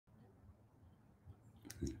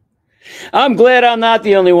I'm glad I'm not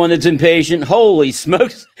the only one that's impatient. Holy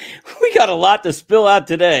smokes. We got a lot to spill out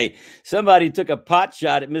today. Somebody took a pot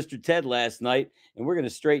shot at Mr. Ted last night, and we're going to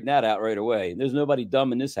straighten that out right away. There's nobody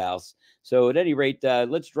dumb in this house. So at any rate,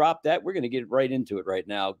 let's drop that. We're going to get right into it right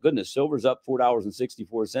now. Goodness, silver's up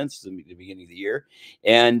 $4.64 since the beginning of the year,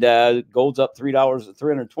 and gold's up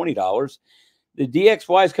 $320. The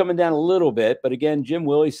DXY is coming down a little bit, but again, Jim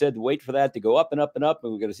Willie said to wait for that to go up and up and up,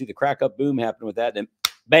 and we're going to see the crack up boom happen with that. And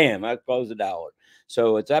bam, I closed $1.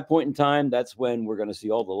 So at that point in time, that's when we're going to see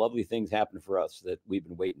all the lovely things happen for us that we've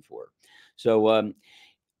been waiting for. So I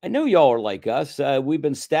know y'all are like us. We've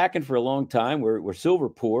been stacking for a long time. We're silver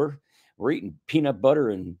poor. We're eating peanut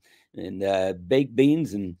butter and baked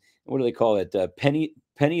beans and what do they call it? Penny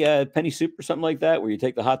soup or something like that, where you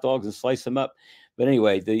take the hot dogs and slice them up. But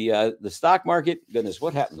anyway, the stock market, goodness,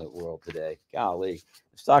 what happened to the world today? Golly,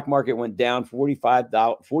 the stock market went down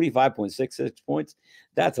 45.66 points.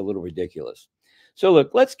 That's a little ridiculous. So look,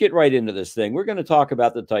 let's get right into this thing. We're going to talk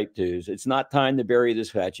about the type 2s. It's not time to bury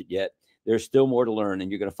this hatchet yet. There's still more to learn,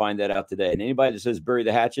 and you're going to find that out today. And anybody that says bury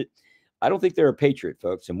the hatchet, I don't think they're a patriot,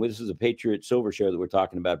 folks. And this is a Patriot Silver show that we're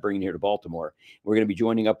talking about bringing here to Baltimore. We're going to be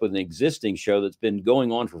joining up with an existing show that's been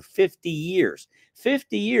going on for 50 years.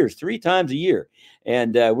 50 years, 3 times a year.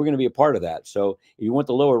 And we're going to be a part of that. So if you want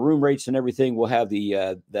the lower room rates and everything, we'll have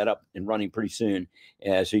that up and running pretty soon.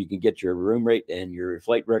 So you can get your room rate and your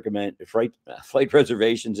flight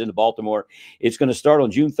reservations into Baltimore. It's going to start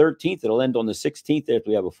on June 13th. It'll end on the 16th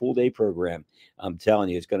after we have a full day program. I'm telling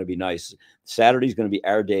you, it's going to be nice. Saturday's going to be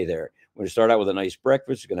our day there. We're going to start out with a nice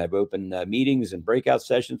breakfast. We're going to have open meetings and breakout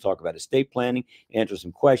sessions, talk about estate planning, answer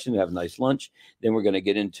some questions, have a nice lunch. Then we're going to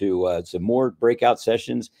get into some more breakout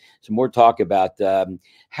sessions, some more talk about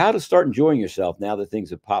how to start enjoying yourself now that things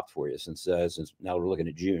have popped for you since now we're looking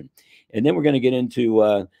at June. And then we're going to get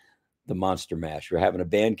into the Monster Mash. We're having a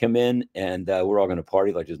band come in, and we're all going to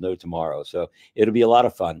party like there's no tomorrow. So it'll be a lot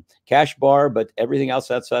of fun. Cash bar, but everything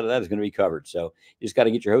else outside of that is going to be covered. So you just got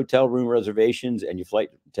to get your hotel room reservations and your flight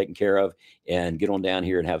taken care of and get on down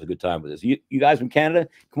here and have a good time with us. You guys from Canada,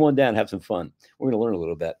 come on down and have some fun. We're going to learn a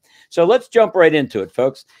little bit. So let's jump right into it,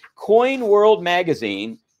 folks. Coin World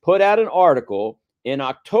magazine put out an article in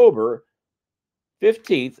October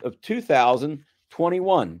 15th of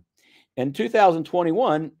 2021. And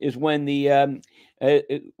 2021 is when the want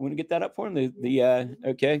to get that up for him?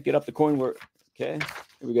 Okay, get up the Coin World. Okay,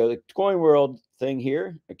 here we go. The Coin World thing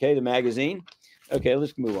here. Okay, the magazine. Okay,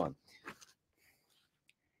 let's move on.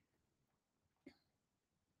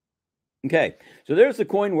 Okay, so there's the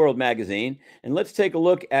Coin World magazine, and let's take a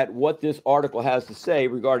look at what this article has to say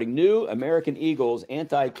regarding new American Eagle's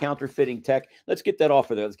anti-counterfeiting tech. Let's get that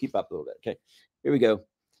off of there. Let's keep up a little bit. Okay, here we go.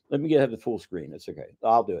 Let me have the full screen. That's okay.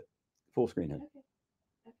 I'll do it. Full screen. Huh?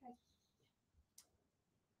 Okay.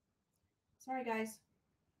 Sorry, guys.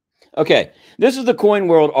 Okay. This is the Coin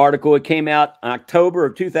World article. It came out in October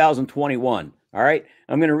of 2021. All right.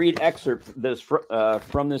 I'm going to read excerpts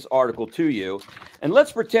from this article to you. And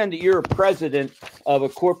let's pretend that you're a president of a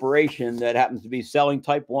corporation that happens to be selling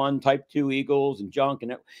type 1, type 2 Eagles and junk.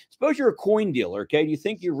 And suppose you're a coin dealer. Okay. Do you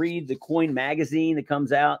think you read the coin magazine that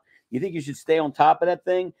comes out? You think you should stay on top of that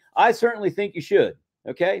thing? I certainly think you should.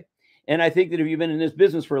 Okay. And I think that if you've been in this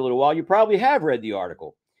business for a little while, you probably have read the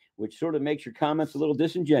article, which sort of makes your comments a little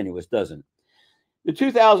disingenuous, doesn't it? The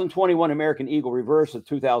 2021 American Eagle reverse of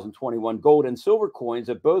 2021 gold and silver coins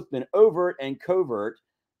have both been overt and covert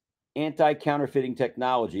anti-counterfeiting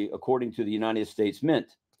technology, according to the United States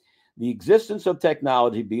Mint. The existence of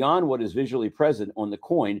technology beyond what is visually present on the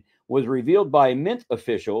coin was revealed by a Mint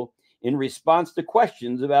official in response to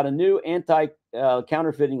questions about a new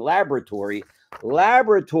anti-counterfeiting laboratory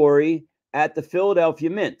at the Philadelphia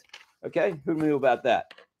Mint. Okay, who knew about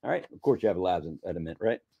that? All right, of course you have labs at a Mint,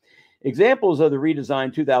 right? Examples of the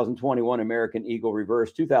redesigned 2021 American Eagle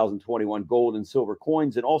reverse 2021 gold and silver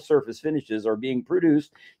coins in all surface finishes are being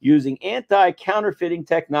produced using anti-counterfeiting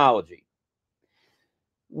technology.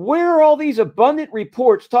 Where are all these abundant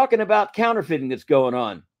reports talking about counterfeiting that's going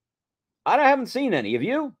on? I haven't seen any. Have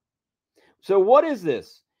you? So what is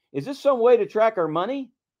this? Is this some way to track our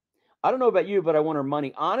money? I don't know about you, but I want our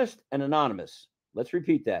money honest and anonymous. Let's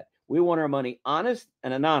repeat that. We want our money honest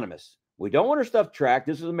and anonymous. We don't want our stuff tracked.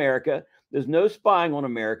 This is America. There's no spying on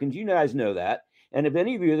Americans. You guys know that. And if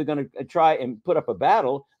any of you are going to try and put up a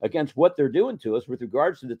battle against what they're doing to us with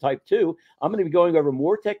regards to the type 2, I'm going to be going over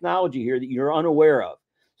more technology here that you're unaware of.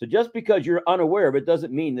 So just because you're unaware of it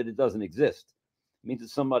doesn't mean that it doesn't exist. It means that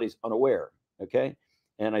somebody's unaware. Okay.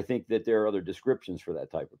 And I think that there are other descriptions for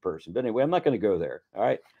that type of person. But anyway, I'm not going to go there. All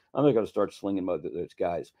right. I'm not going to start slinging those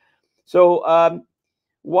guys. So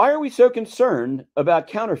Why are we so concerned about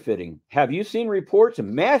counterfeiting? Have you seen reports of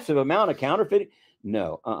massive amount of counterfeiting?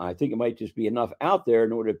 No, I think it might just be enough out there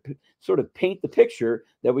in order to sort of paint the picture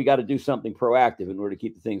that we got to do something proactive in order to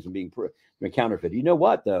keep the things from being counterfeited. You know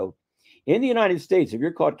what, though? In the United States, if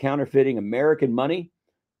you're caught counterfeiting American money,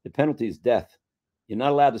 the penalty is death. You're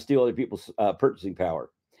not allowed to steal other people's purchasing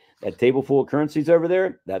power. That table full of currencies over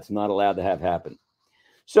there, that's not allowed to have happen.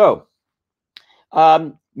 So,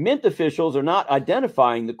 Mint officials are not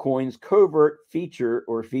identifying the coin's covert feature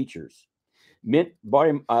or features. Mint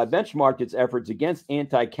benchmarked its efforts against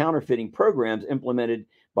anti-counterfeiting programs implemented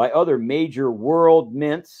by other major world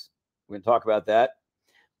mints. We're going to talk about that.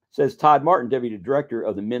 Says Todd Martin, Deputy Director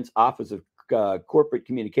of the Mint's Office of Corporate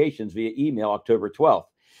Communications via email October 12th.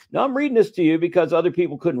 Now, I'm reading this to you because other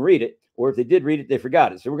people couldn't read it, or if they did read it, they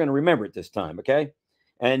forgot it. So we're going to remember it this time, okay?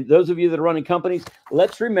 And those of you that are running companies,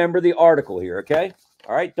 let's remember the article here, okay?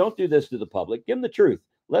 All right, don't do this to the public. Give them the truth.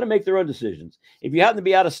 Let them make their own decisions. If you happen to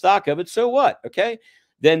be out of stock of it, so what, okay?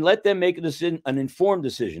 Then let them make a decision, an informed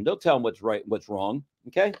decision. Don't tell them what's right, what's wrong,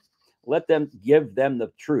 okay? Let them give them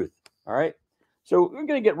the truth, all right? So we're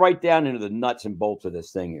going to get right down into the nuts and bolts of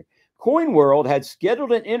this thing here. Coin World had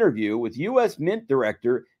scheduled an interview with U.S. Mint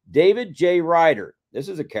Director David J. Ryder. This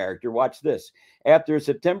is a character. Watch this. After a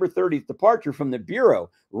September 30th departure from the Bureau,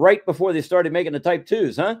 right before they started making the Type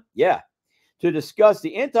 2s, huh? Yeah. To discuss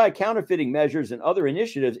the anti-counterfeiting measures and other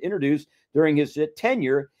initiatives introduced during his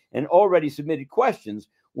tenure and already submitted questions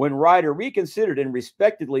when Ryder reconsidered and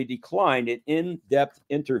respectfully declined an in-depth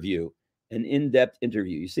interview. An in-depth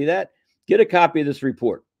interview. You see that? Get a copy of this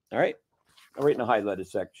report. All right? I'll write in the highlighted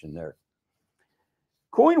section there.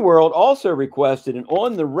 Coin World also requested an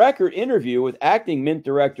on-the-record interview with acting Mint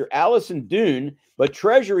Director Allison Doon, but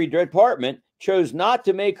Treasury Department chose not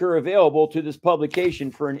to make her available to this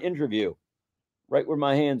publication for an interview. Right where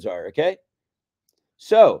my hands are, okay?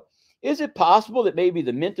 So, is it possible that maybe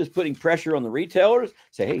the Mint is putting pressure on the retailers?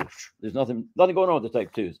 Say, hey, there's nothing going on with the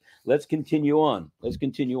Type 2s. Let's continue on. Let's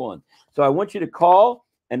continue on. So I want you to call,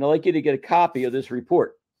 and I'd like you to get a copy of this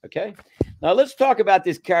report, okay? Now, let's talk about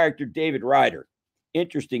this character, David Ryder.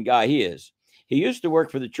 Interesting guy he is. He used to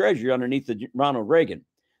work for the Treasury underneath Ronald Reagan.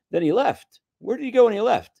 Then he left. Where did he go when he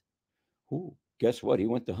left? Ooh, guess what? He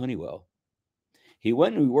went to Honeywell. He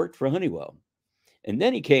went and worked for Honeywell. And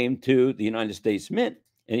then he came to the United States Mint,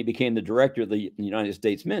 and he became the director of the United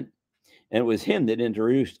States Mint. And it was him that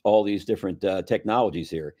introduced all these different technologies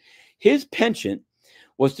here. His penchant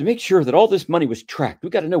was to make sure that all this money was tracked.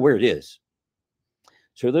 We've got to know where it is.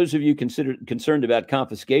 So those of you concerned about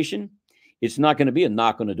confiscation, it's not going to be a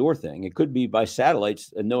knock on the door thing. It could be by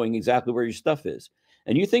satellites and knowing exactly where your stuff is.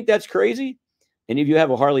 And you think that's crazy? Any of you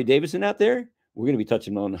have a Harley Davidson out there? We're going to be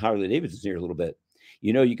touching on Harley Davidsons here a little bit.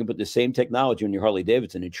 You know, you can put the same technology on your Harley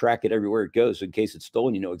Davidson and track it everywhere it goes. So in case it's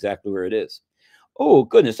stolen, you know exactly where it is. Oh,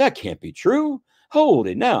 goodness, that can't be true. Hold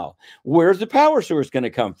it now. Where's the power source going to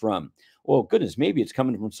come from? Well, goodness, maybe it's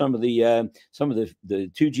coming from some of the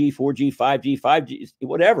 2G, 4G, 5G,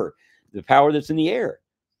 whatever, the power that's in the air.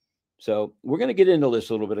 So we're going to get into this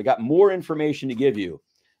a little bit. I got more information to give you.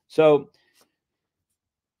 So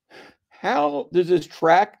how does this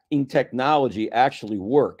tracking technology actually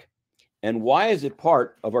work? And why is it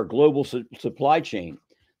part of our global supply chain?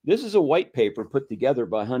 This is a white paper put together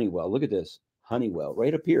by Honeywell. Look at this. Honeywell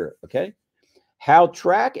right up here, okay? How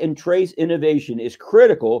track and trace innovation is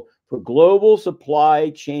critical for global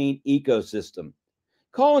supply chain ecosystem.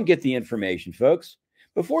 Call and get the information, folks.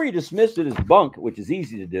 Before you dismiss it as bunk, which is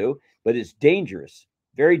easy to do, but it's dangerous,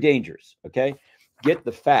 very dangerous, okay? Get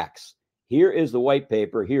the facts. Here is the white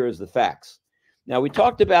paper. Here is the facts. Now, we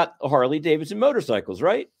talked about Harley Davidson motorcycles,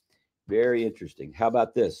 right? Very interesting. How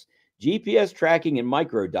about this? GPS tracking and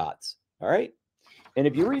microdots, all right? And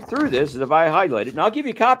if you read through this, as if I highlight it, and I'll give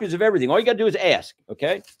you copies of everything. All you got to do is ask,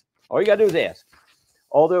 okay? All you got to do is ask.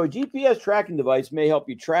 Although a GPS tracking device may help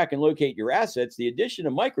you track and locate your assets, the addition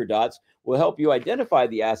of microdots will help you identify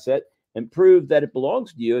the asset and prove that it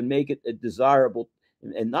belongs to you and make it a desirable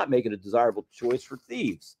and not make it a desirable choice for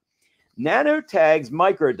thieves. NanoTag's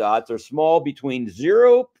microdots are small between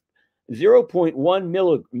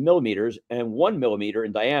 0.1 millimeters and 1 millimeter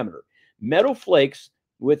in diameter. Metal flakes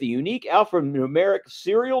with a unique alphanumeric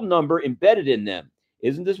serial number embedded in them.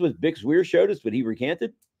 Isn't this what Bix Weir showed us, but he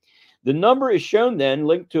recanted? The number is shown then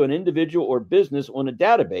linked to an individual or business on a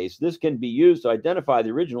database. This can be used to identify the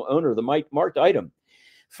original owner of the marked item.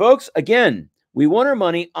 Folks, again, we want our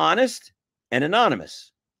money honest and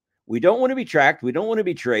anonymous. We don't want to be tracked. We don't want to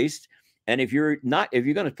be traced. And if you're going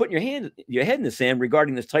to put your head in the sand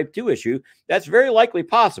regarding this type 2 issue, that's very likely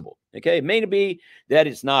possible. Okay. It may be that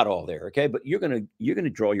it's not all there. Okay. But you're going to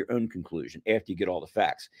draw your own conclusion after you get all the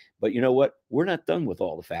facts. But you know what? We're not done with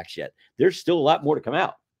all the facts yet. There's still a lot more to come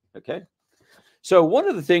out. Okay. So one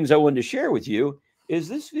of the things I wanted to share with you is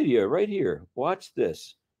this video right here. Watch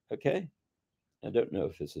this. Okay. I don't know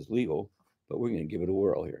if this is legal, but we're going to give it a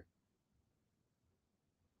whirl here.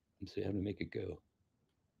 Let's see how to make it go.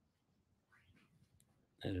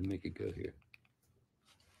 How to make it go here.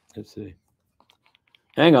 Let's see.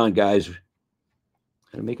 Hang on, guys.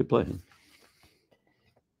 How to make it play.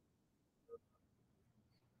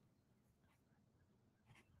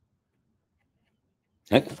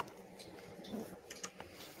 Okay.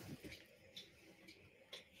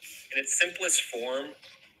 In its simplest form,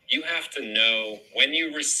 you have to know when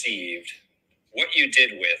you received, what you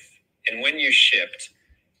did with, and when you shipped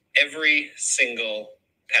every single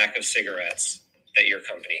pack of cigarettes that your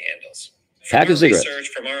company handles. From our research,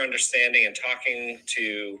 from our understanding, and talking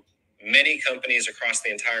to many companies across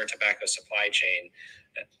the entire tobacco supply chain,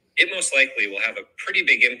 it most likely will have a pretty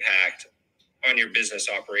big impact on your business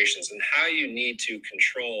operations and how you need to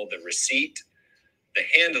control the receipt, the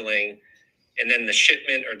handling, and then the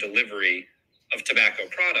shipment or delivery of tobacco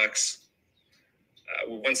products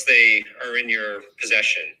once they are in your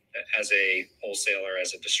possession as a wholesaler,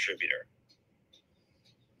 as a distributor.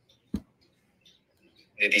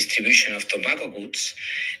 The distribution of tobacco goods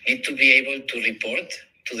need to be able to report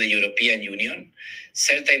to the European Union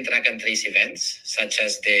certain track and trace events, such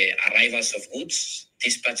as the arrivals of goods,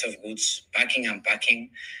 dispatch of goods, packing and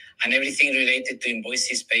packing, and everything related to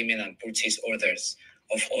invoices, payment, and purchase orders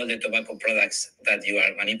of all the tobacco products that you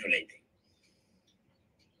are manipulating.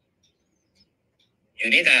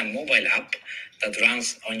 You need a mobile app that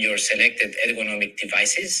runs on your selected ergonomic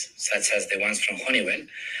devices, such as the ones from Honeywell,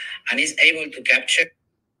 and is able to capture.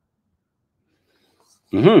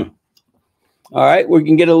 All right, we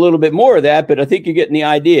can get a little bit more of that, but I think you're getting the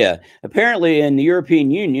idea. Apparently, in the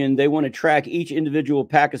European Union, they want to track each individual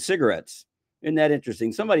pack of cigarettes. Isn't that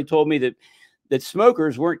interesting? Somebody told me that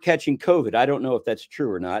smokers weren't catching COVID. I don't know if that's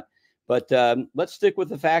true or not, but let's stick with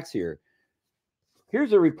the facts here.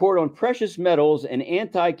 Here's a report on precious metals and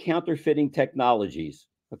anti-counterfeiting technologies.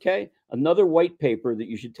 Okay, another white paper that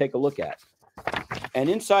you should take a look at. And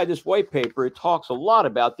inside this white paper, it talks a lot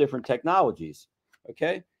about different technologies.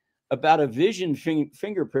 Okay, about a vision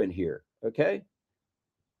fingerprint here. Okay,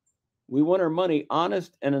 we want our money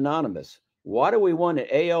honest and anonymous. Why do we want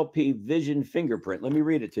an ALP vision fingerprint? Let me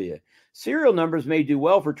read it to you. Serial numbers may do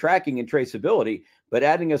well for tracking and traceability, but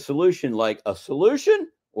adding a solution like a solution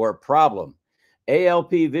or a problem.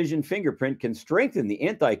 ALP vision fingerprint can strengthen the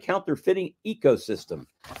anti-counterfeiting ecosystem.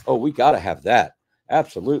 Oh, we got to have that.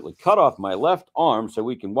 Absolutely. Cut off my left arm so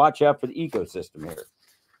we can watch out for the ecosystem here.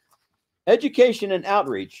 Education and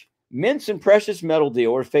outreach. Mints and precious metal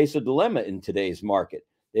dealers face a dilemma in today's market.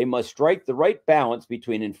 They must strike the right balance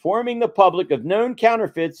between informing the public of known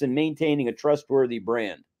counterfeits and maintaining a trustworthy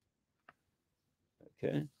brand.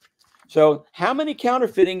 Okay. So how many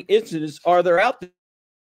counterfeiting incidents are there out there?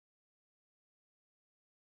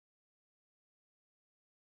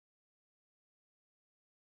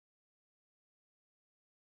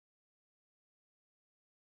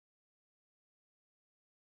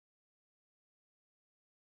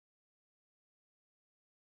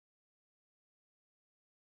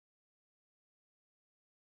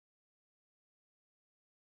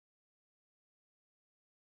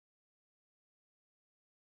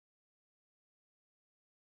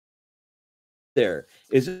 There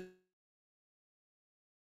is it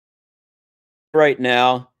right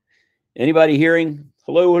now. Anybody hearing?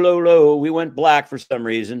 Hello, hello, hello. We went black for some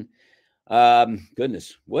reason.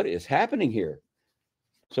 Goodness, what is happening here?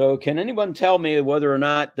 So can anyone tell me whether or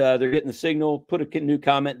not they're getting the signal? Put a new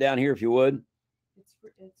comment down here if you would.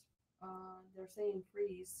 They're saying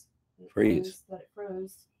freeze. Freeze. That it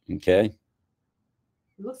froze. Okay.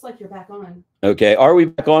 It looks like you're back on. Okay. Are we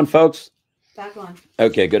back on, folks? Back on.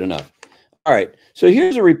 Okay, good enough. All right. So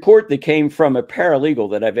here's a report that came from a paralegal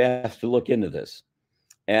that I've asked to look into this.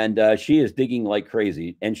 And she is digging like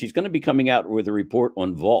crazy. And she's going to be coming out with a report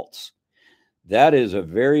on vaults. That is a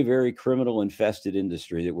very, very criminal infested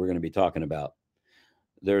industry that we're going to be talking about.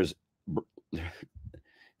 There's,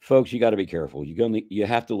 folks, you got to be careful. You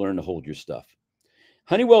have to learn to hold your stuff.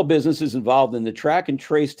 Honeywell Business is involved in the track and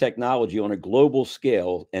trace technology on a global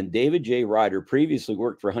scale. And David J. Ryder previously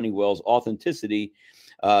worked for Honeywell's Authenticity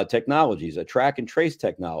Technologies, a track and trace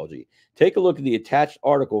technology. Take a look at the attached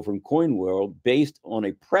article from CoinWorld based on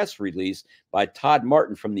a press release by Todd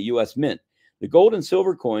Martin from the U.S. Mint. The gold and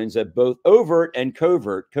silver coins have both overt and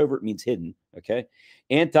covert. Covert means hidden, okay?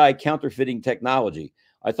 Anti-counterfeiting technology.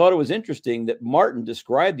 I thought it was interesting that Martin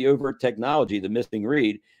described the overt technology, the missing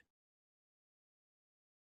read,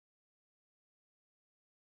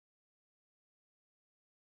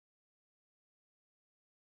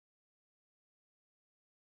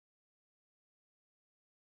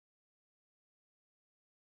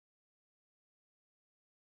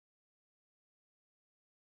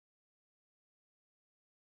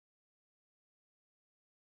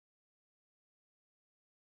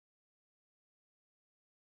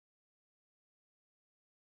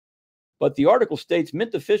 but the article states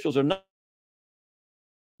mint officials are not.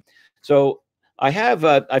 So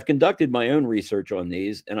I've conducted my own research on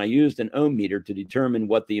these, and I used an ohm meter to determine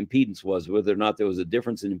what the impedance was, whether or not there was a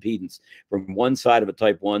difference in impedance from one side of a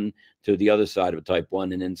type 1 to the other side of a type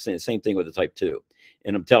 1, and then same thing with a type 2.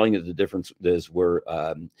 And I'm telling you the differences were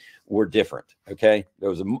different. Okay,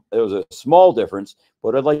 there was a small difference.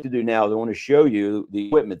 What I'd like to do now is I want to show you the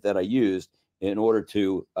equipment that I used in order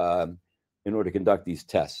to conduct these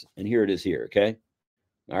tests. And here it is here. Okay,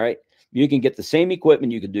 all right. You can get the same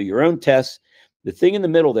equipment. You can do your own tests. The thing in the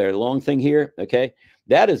middle there, the long thing here, okay,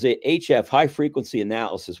 that is a HF, high frequency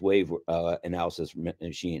analysis wave analysis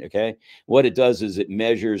machine, okay? What it does is it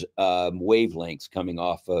measures wavelengths coming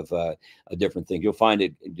off of a different thing. You'll find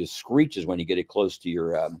it just screeches when you get it close to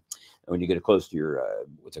your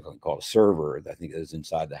what's it called, a server, I think is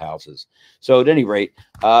inside the houses. So at any rate,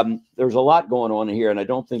 there's a lot going on in here, and I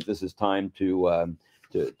don't think this is time to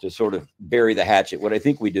sort of bury the hatchet. What I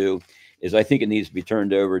think we do is I think it needs to be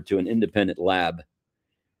turned over to an independent lab.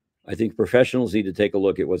 I think professionals need to take a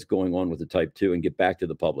look at what's going on with the type 2 and get back to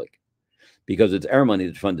the public, because it's our money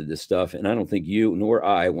that funded this stuff. And I don't think you nor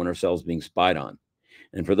I want ourselves being spied on.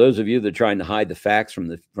 And for those of you that are trying to hide the facts from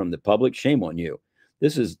the public, shame on you.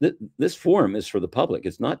 This forum is for the public.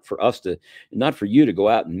 It's not for us not for you to go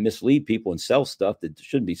out and mislead people and sell stuff that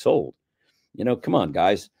shouldn't be sold. You know, come on,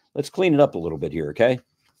 guys. Let's clean it up a little bit here, okay?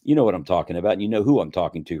 You know what I'm talking about, and you know who I'm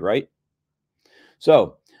talking to, right?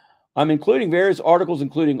 So I'm including various articles,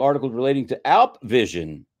 including articles relating to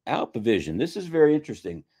AlpVision. AlpVision, this is very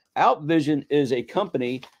interesting. AlpVision is a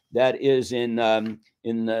company that is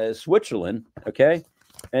in Switzerland, okay?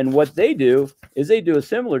 And what they do is they do a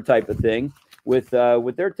similar type of thing with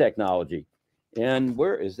their technology. And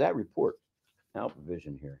where is that report?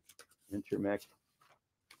 AlpVision here. Intermec.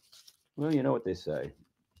 Well, you know what they say.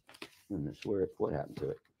 What happened to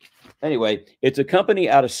it? Anyway, it's a company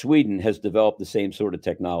out of Sweden has developed the same sort of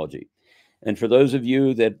technology. And for those of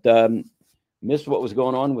you that missed what was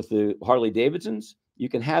going on with the Harley Davidsons, you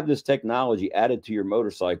can have this technology added to your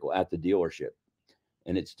motorcycle at the dealership.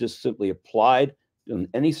 And it's just simply applied on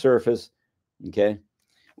any surface, okay,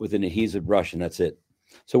 with an adhesive brush, and that's it.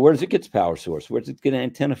 So where does it get its power source? Where does it get an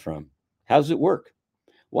antenna from? How does it work?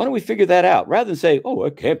 Why don't we figure that out rather than say, "Oh,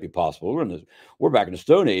 it can't be possible. We're back in the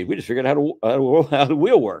Stone Age. We just figured out how the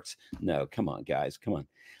wheel works." No, come on, guys, come on.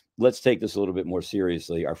 Let's take this a little bit more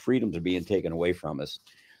seriously. Our freedoms are being taken away from us.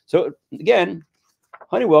 So again,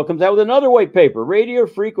 Honeywell comes out with another white paper: radio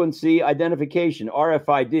frequency identification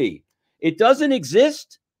 (RFID). It doesn't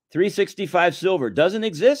exist. 365 silver doesn't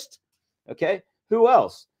exist. Okay, who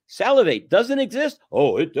else? Salivate doesn't exist.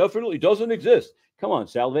 Oh, it definitely doesn't exist. Come on,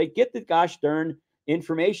 Salivate, get the gosh darn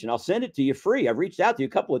information. I'll send it to you free. I've reached out to you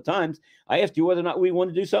a couple of times. I asked you whether or not we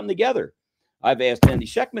want to do something together. I've asked Andy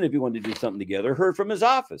Scheckman if he wanted to do something together. Heard from his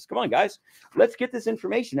office. Come on, guys. Let's get this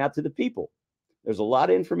information out to the people. There's a lot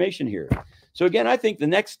of information here. So again, I think the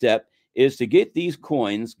next step is to get these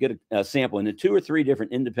coins, get a sample into 2 or 3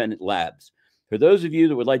 different independent labs. For those of you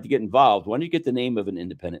that would like to get involved, why don't you get the name of an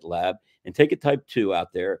independent lab and take a type 2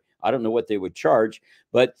 out there. I don't know what they would charge,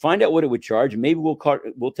 but find out what it would charge. Maybe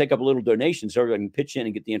we'll take up a little donation so everybody can pitch in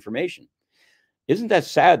and get the information. Isn't that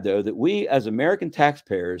sad, though, that we as American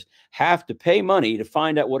taxpayers have to pay money to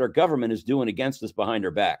find out what our government is doing against us behind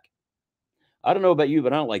our back? I don't know about you,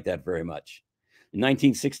 but I don't like that very much. In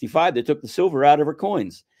 1965, they took the silver out of our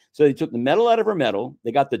coins. So they took the metal out of our metal.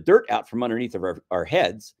 They got the dirt out from underneath of our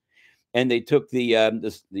heads. And they took these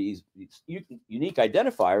unique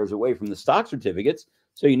identifiers away from the stock certificates.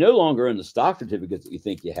 So you no longer own the stock certificates that you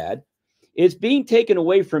think you had. It's being taken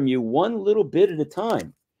away from you one little bit at a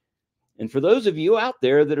time. And for those of you out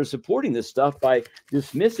there that are supporting this stuff by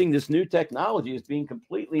dismissing this new technology as being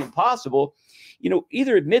completely impossible, you know,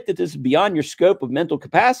 either admit that this is beyond your scope of mental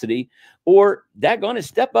capacity, or daggone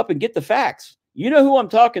step up and get the facts. You know who I'm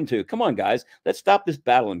talking to. Come on, guys. Let's stop this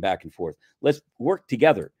battling back and forth. Let's work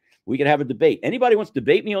together. We can have a debate. Anybody wants to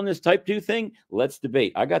debate me on this type 2 thing? Let's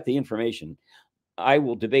debate. I got the information. I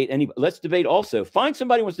will debate anybody. Let's debate also. Find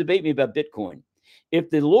somebody who wants to debate me about Bitcoin. If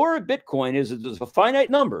the lure of Bitcoin is there's a finite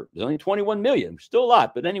number, there's only 21 million, still a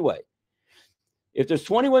lot, but anyway, if there's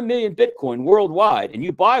 21 million Bitcoin worldwide and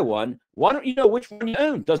you buy one, why don't you know which one you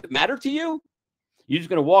own? Does it matter to you? You're just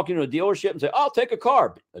going to walk into a dealership and say, I'll take a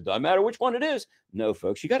car. It doesn't matter which one it is. No,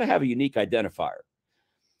 folks, you got to have a unique identifier.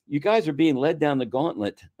 You guys are being led down the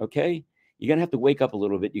gauntlet, okay? You're going to have to wake up a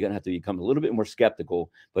little bit. You're going to have to become a little bit more skeptical.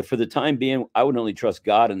 But for the time being, I would only trust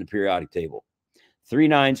God and the periodic table. 3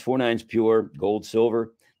 nines, 4 nines pure, gold,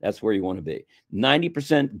 silver. That's where you want to be.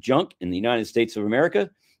 90% junk in the United States of America.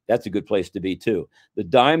 That's a good place to be too. The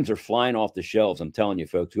dimes are flying off the shelves. I'm telling you,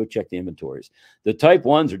 folks, go check the inventories. The type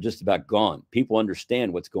 1s are just about gone. People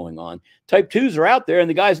understand what's going on. Type 2s are out there and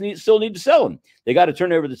the guys still need to sell them. They got to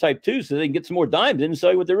turn over the type 2s so they can get some more dimes in and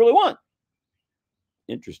sell you what they really want.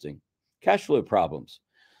 Interesting. Cash flow problems.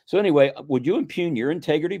 So anyway, would you impugn your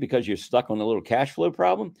integrity because you're stuck on a little cash flow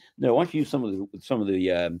problem? No, why don't you use some of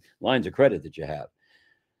the lines of credit that you have?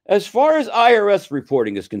 As far as IRS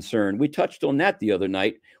reporting is concerned, we touched on that the other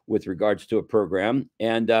night with regards to a program.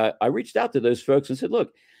 And I reached out to those folks and said,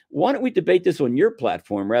 look, why don't we debate this on your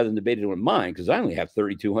platform rather than debate it on mine? Because I only have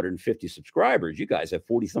 3,250 subscribers. You guys have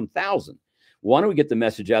 40-some thousand. Why don't we get the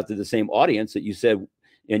message out to the same audience that you said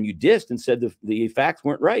and you dissed and said the facts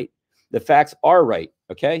weren't right? The facts are right,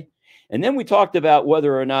 okay? And then we talked about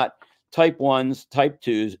whether or not type 1s, type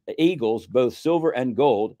 2s, eagles, both silver and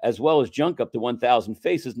gold, as well as junk up to 1,000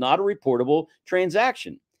 faces, not a reportable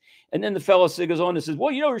transaction. And then the fellow goes on and says,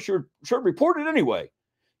 well, you know, should report it anyway.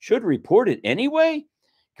 Should report it anyway?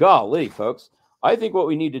 Golly, folks. I think what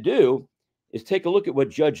we need to do is take a look at what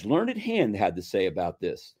Judge Learned Hand had to say about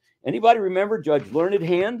this. Anybody remember Judge Learned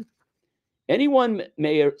Hand? Anyone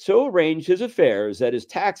may so arrange his affairs that his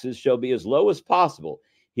taxes shall be as low as possible.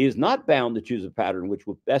 He is not bound to choose a pattern which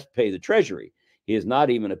will best pay the Treasury. He is not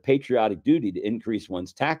even a patriotic duty to increase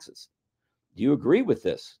one's taxes. Do you agree with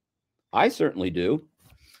this? I certainly do.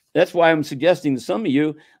 That's why I'm suggesting to some of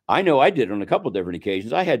you, I know I did on a couple of different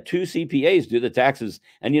occasions. I had 2 CPAs do the taxes.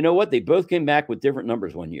 And you know what? They both came back with different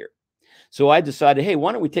numbers one year. So I decided, hey,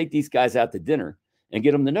 why don't we take these guys out to dinner and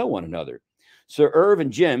get them to know one another? So Irv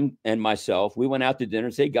and Jim and myself, we went out to dinner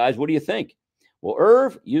and said, guys, what do you think? Well,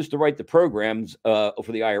 Irv used to write the programs for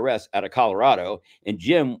the IRS out of Colorado, and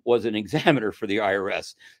Jim was an examiner for the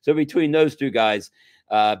IRS. So between those two guys,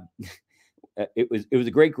 it was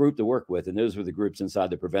a great group to work with, and those were the groups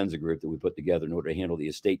inside the Provenza group that we put together in order to handle the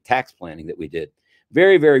estate tax planning that we did.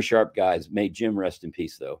 Very, very sharp guys. May Jim rest in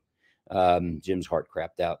peace, though. Jim's heart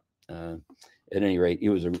crapped out. At any rate, he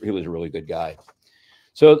was a really good guy.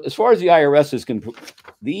 So as far as the IRS is concerned,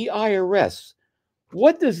 the IRS.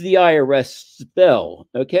 What does the IRS spell?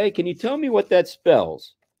 Okay, can you tell me what that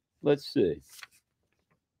spells? Let's see.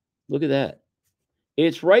 Look at that.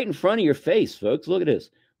 It's right in front of your face, folks. Look at this.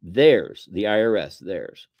 There's the IRS.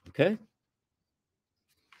 There's. Okay.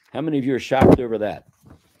 How many of you are shocked over that?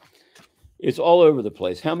 It's all over the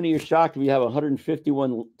place. How many are shocked we have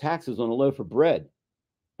 151 taxes on a loaf of bread?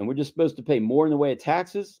 And we're just supposed to pay more in the way of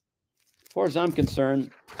taxes? As far as I'm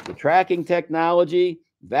concerned, the tracking technology,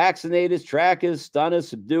 vaccinate us, track us, stun us,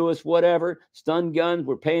 subdue us, whatever, stun guns,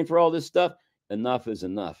 we're paying for all this stuff. Enough is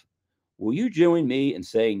enough. Will you join me in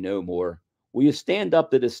saying no more? Will you stand up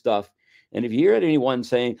to this stuff? And if you hear anyone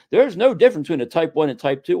saying there's no difference between a type 1 and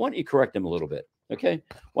type 2, why don't you correct them a little bit? Okay.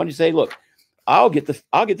 Why don't you say, look, I'll get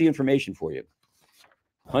the information for you.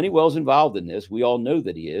 Honeywell's involved in this. We all know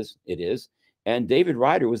that it is. And David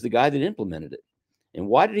Ryder was the guy that implemented it. And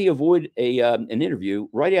why did he avoid an interview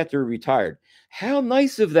right after he retired? How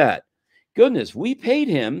nice of that. Goodness, we paid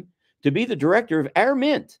him to be the director of our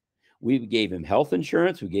mint. We gave him health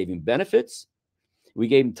insurance. We gave him benefits. We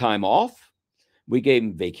gave him time off. We gave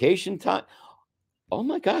him vacation time. Oh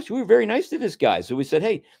my gosh, we were very nice to this guy. So we said,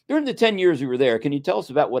 hey, during the 10 years we were there, can you tell us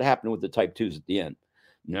about what happened with the type 2s at the end?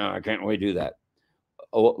 No, I can't really do that.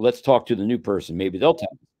 Oh, let's talk to the new person. Maybe they'll tell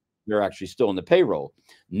us. They're actually still in the payroll.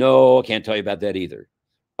 No, I can't tell you about that either.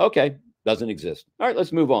 Okay, doesn't exist. All right,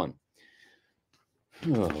 let's move on.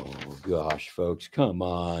 Oh, gosh, folks, come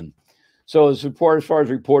on. So as far as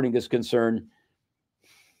reporting is concerned,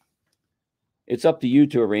 it's up to you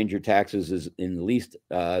to arrange your taxes in the least,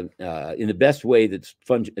 in the best way that's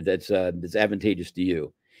advantageous to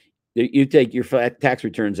you. You take your tax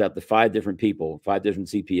returns out to 5 different people, 5 different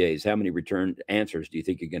CPAs. How many return answers do you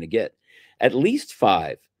think you're going to get? At least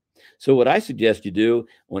 5. So what I suggest you do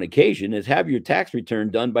on occasion is have your tax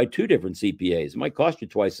return done by 2 different CPAs. It might cost you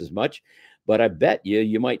twice as much, but I bet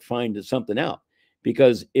you might find something out.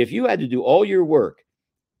 Because if you had to do all your work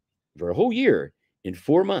for a whole year in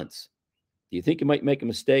 4 months, do you think you might make a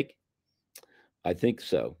mistake? I think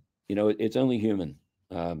so. You know, it's only human.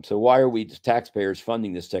 So why are we taxpayers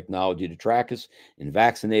funding this technology to track us and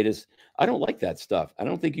vaccinate us? I don't like that stuff. I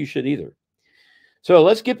don't think you should either. So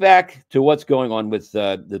let's get back to what's going on with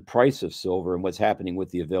the price of silver and what's happening with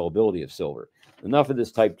the availability of silver. Enough of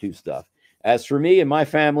this type 2 stuff. As for me and my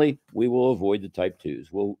family, we will avoid the type 2s.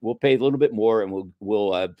 We'll pay a little bit more, and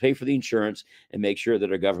we'll pay for the insurance and make sure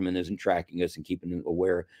that our government isn't tracking us and keeping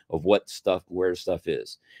aware of where stuff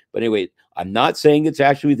is. But anyway, I'm not saying it's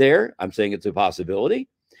actually there. I'm saying it's a possibility.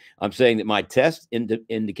 I'm saying that my test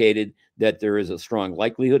indicated that there is a strong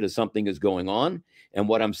likelihood of something is going on. And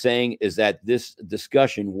what I'm saying is that this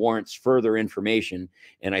discussion warrants further information.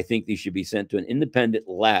 And I think these should be sent to an independent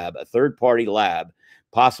lab, a third-party lab,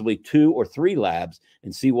 possibly 2 or 3 labs,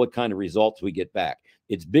 and see what kind of results we get back.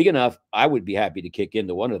 It's big enough. I would be happy to kick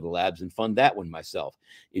into one of the labs and fund that one myself.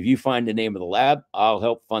 If you find the name of the lab, I'll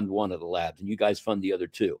help fund one of the labs, and you guys fund the other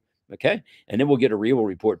 2. Okay. And then we'll get a real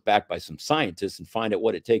report back by some scientists and find out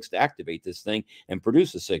what it takes to activate this thing and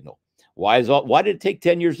produce a signal. Why did it take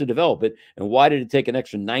 10 years to develop it? And why did it take an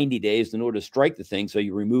extra 90 days in order to strike the thing? So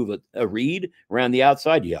you remove a reed around the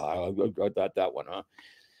outside. Yeah, I got that one,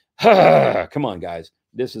 huh? Come on, guys.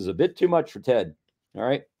 This is a bit too much for Ted. All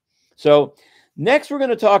right. So next we're going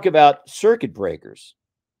to talk about circuit breakers.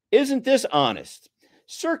 Isn't this honest?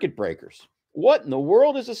 Circuit breakers. What in the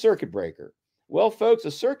world is a circuit breaker? Well, folks,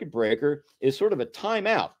 a circuit breaker is sort of a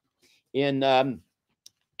timeout in the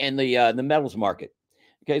metals market.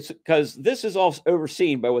 Okay, because this is all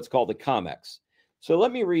overseen by what's called the COMEX. So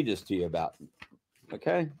let me read this to you about.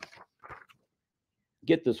 Okay,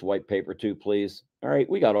 get this white paper too, please. All right,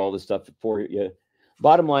 we got all this stuff for you.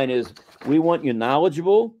 Bottom line is, we want you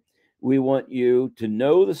knowledgeable. We want you to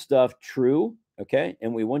know the stuff true. Okay,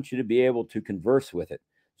 and we want you to be able to converse with it,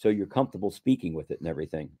 so you're comfortable speaking with it and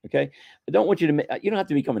everything. Okay. I don't want you to, you don't have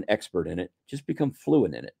to become an expert in it. Just become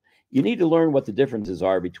fluent in it. You need to learn what the differences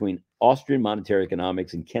are between Austrian monetary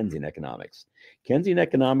economics and Keynesian economics. Keynesian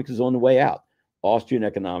economics is on the way out. Austrian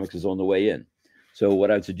economics is on the way in. So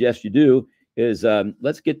what I'd suggest you do is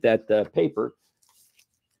let's get that paper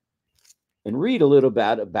and read a little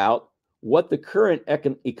bit about what the current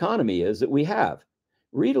economy is that we have.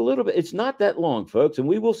 Read a little bit. It's not that long, folks, and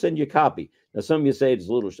we will send you a copy. Now, some of you say it's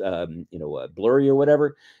a little, blurry or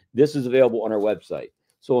whatever. This is available on our website.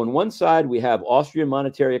 So on one side, we have Austrian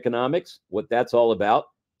monetary economics, what that's all about.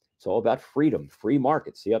 It's all about freedom, free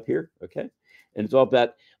markets. See up here? Okay. And it's all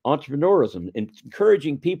about entrepreneurism and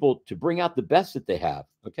encouraging people to bring out the best that they have.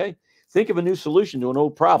 Okay. Think of a new solution to an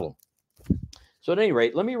old problem. So at any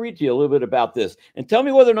rate, let me read to you a little bit about this and tell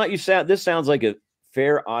me whether or not this sounds like a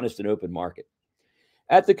fair, honest, and open market.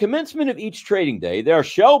 At the commencement of each trading day, there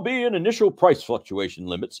shall be an initial price fluctuation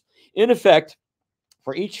limits in effect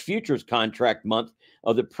for each futures contract month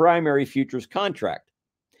of the primary futures contract.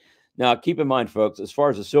 Now, keep in mind, folks, as far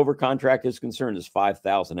as a silver contract is concerned, there's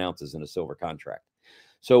 5,000 ounces in a silver contract.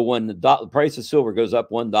 So when the price of silver goes up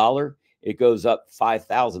 $1, it goes up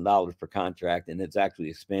 $5,000 per contract, and it's actually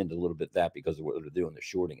expanded a little bit that because of what they're doing, they're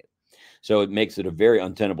shorting it. So it makes it a very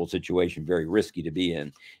untenable situation, very risky to be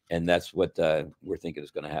in. And that's what we're thinking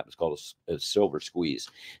is going to happen. It's called a silver squeeze.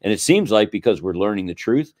 And it seems like because we're learning the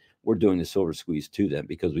truth, we're doing the silver squeeze to them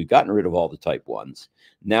because we've gotten rid of all the type 1s.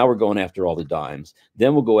 Now we're going after all the dimes.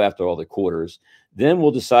 Then we'll go after all the quarters. Then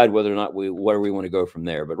we'll decide whether or not where we want to go from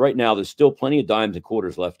there. But right now, there's still plenty of dimes and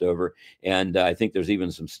quarters left over. And I think there's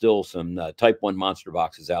even still some type 1 monster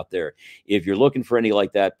boxes out there. If you're looking for any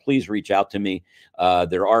like that, please reach out to me.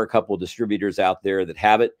 There are a couple of distributors out there that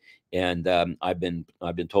have it. And I've been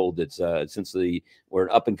told that since we're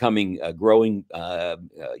an up and coming, growing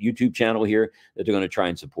YouTube channel here, that they're going to try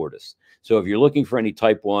and support us. So if you're looking for any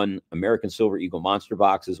type 1 American Silver Eagle monster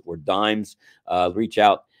boxes or dimes, reach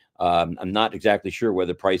out. I'm not exactly sure where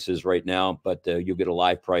the price is right now, but you'll get a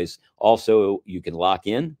live price. Also, you can lock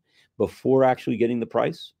in before actually getting the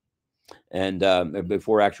price, and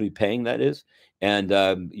before actually paying, that is, and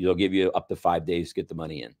they'll give you up to 5 days to get the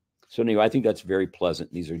money in. So anyway, I think that's very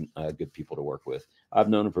pleasant. These are good people to work with. I've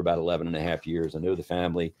known them for about 11 and a half years. I know the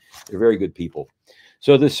family. They're very good people.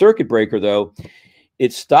 So the circuit breaker, though,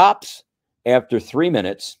 it stops after 3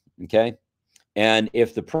 minutes, okay? And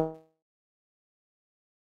if the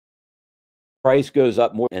price goes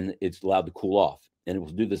up more, and it's allowed to cool off, and it will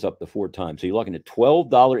do this up to 4 times. So you're looking at a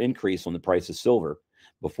 $12 increase on the price of silver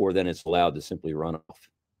before then it's allowed to simply run off.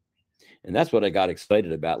 And that's what I got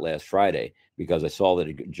excited about last Friday, because I saw that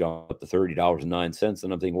it jumped up to $30.09.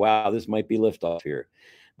 And I'm thinking, wow, this might be liftoff here.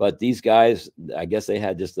 But these guys, I guess they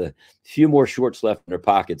had just a few more shorts left in their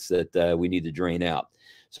pockets that we need to drain out.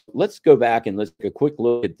 So let's go back and let's take a quick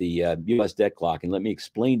look at the U.S. debt clock, and let me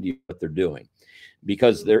explain to you what they're doing.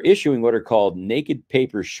 because they're issuing what are called naked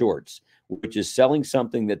paper shorts, which is selling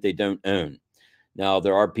something that they don't own. Now,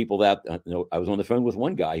 there are people that, I was on the phone with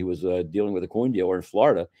one guy who was dealing with a coin dealer in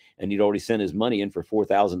Florida, and he'd already sent his money in for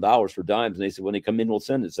 $4,000 for dimes. And they said, when they come in, we'll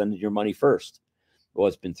send your money first. Well,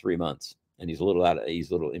 it's been 3 months, and he's a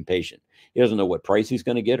little impatient. He doesn't know what price he's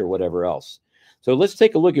going to get or whatever else. So let's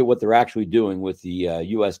take a look at what they're actually doing with the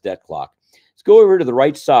U.S. debt clock. Let's go over to the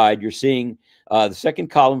right side. You're seeing the second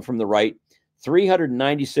column from the right,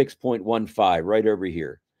 396.15 right over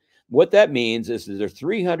here. What that means is that there's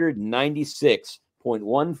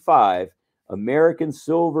 396.15 American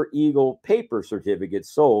Silver Eagle paper certificates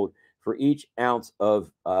sold for each ounce of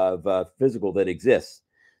physical that exists.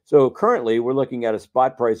 So currently we're looking at a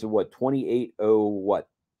spot price of what, 28.0 what?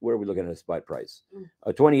 Where are we looking at a spot price?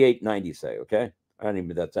 28.90, say, okay? I don't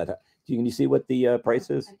even, that's that. Can you see what the price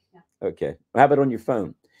is? Okay. How about on your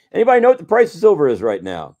phone? Anybody know what the price of silver is right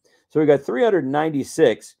now? So we got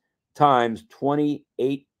 396 times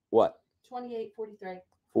 28 what? 28.43.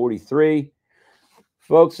 43.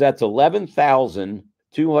 Folks, that's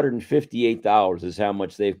 $11,258 is how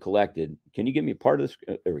much they've collected. Can you give me part of the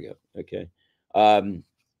screen? There we go. Okay. Can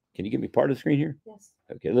you give me part of the screen here? Yes.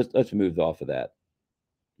 Okay, let's move off of that.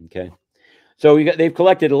 Okay. So they've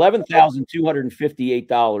collected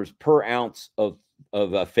 $11,258 per ounce of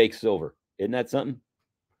fake silver. Isn't that something?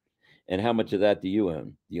 And how much of that do you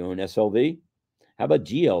own? Do you own SLV? How about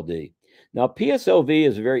GLD? Now, PSLV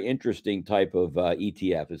is a very interesting type of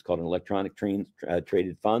ETF. It's called an electronic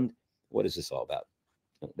traded fund. What is this all about?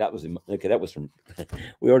 That was okay. That was from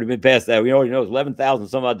we already been past that. We already know it's 11,000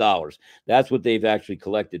 some odd dollars. That's what they've actually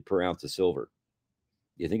collected per ounce of silver.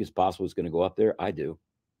 Do you think it's possible it's going to go up there? I do.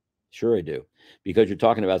 Sure, I do. Because you're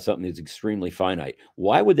talking about something that's extremely finite.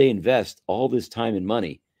 Why would they invest all this time and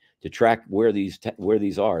money to track where these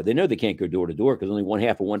are? They know they can't go door to door because only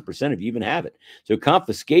 0.5% of you even have it. So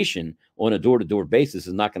confiscation on a door-to-door basis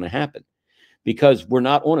is not going to happen because we're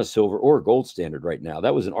not on a silver or gold standard right now.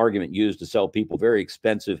 That was an argument used to sell people very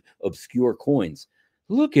expensive, obscure coins.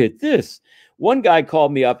 Look at this. One guy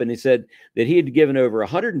called me up and he said that he had given over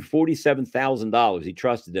 $147,000. He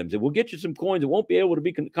trusted them. He said, we'll get you some coins that won't be able to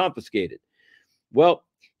be confiscated. Well,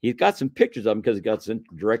 he's got some pictures of them because it got sent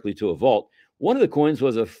directly to a vault. One of the coins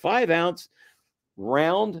was a 5-ounce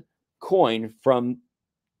round coin from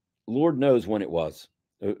Lord knows when it was,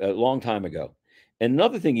 a long time ago. And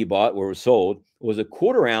another thing he bought or was sold was a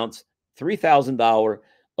 1/4 ounce, $3,000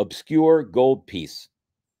 obscure gold piece.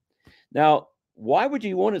 Now, why would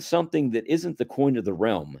you want something that isn't the coin of the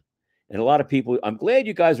realm? And a lot of people, I'm glad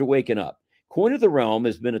you guys are waking up. Coin of the realm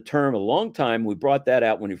has been a term a long time. We brought that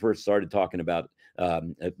out when we first started talking about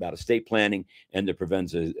estate planning and the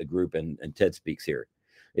Provenza group, and Ted speaks here.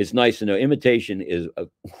 It's nice to know. Imitation is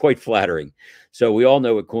quite flattering. So we all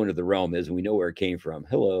know what coin of the realm is, and we know where it came from.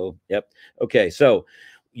 Hello. Yep. Okay. So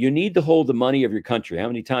you need to hold the money of your country. How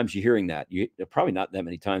many times are you hearing that? Probably not that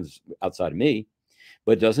many times outside of me,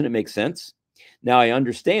 but doesn't it make sense? Now, I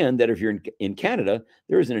understand that if you're in Canada,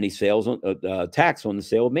 there isn't any sales on tax on the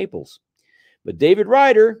sale of maples. But David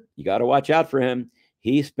Ryder, you got to watch out for him.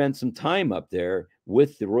 He spent some time up there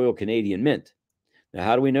with the Royal Canadian Mint. Now,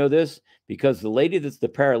 how do we know this? Because the lady that's the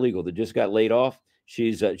paralegal that just got laid off,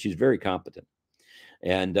 she's very competent.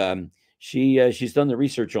 And she's done the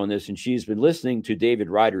research on this, and she's been listening to David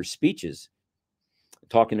Ryder's speeches,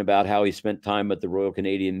 talking about how he spent time at the Royal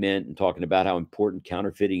Canadian Mint and talking about how important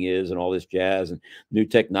counterfeiting is and all this jazz, and new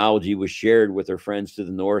technology was shared with her friends to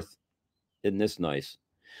the north. Isn't this nice?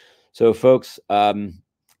 So, folks,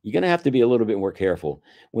 you're going to have to be a little bit more careful.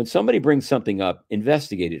 When somebody brings something up,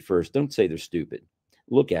 investigate it first. Don't say they're stupid.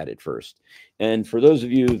 Look at it first. And for those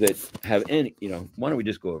of you that have any, why don't we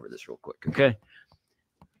just go over this real quick, okay?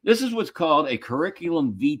 This is what's called a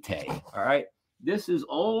curriculum vitae, all right? This is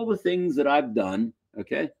all the things that I've done,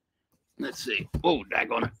 okay? Let's see. Oh,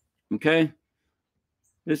 daggone it, okay?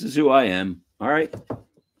 This is who I am, all right?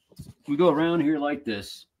 We go around here like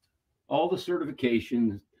this. All the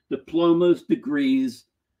certifications, diplomas, degrees,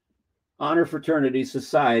 honor fraternities,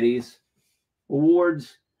 societies,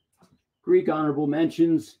 awards, Greek honorable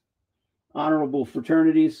mentions, honorable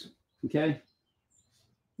fraternities, okay?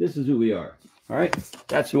 This is who we are, all right?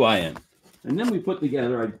 That's who I am. And then we put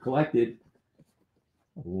together, I collected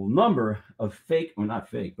a number of fake, well, not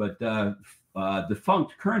fake, but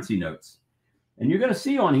defunct currency notes. And you're going to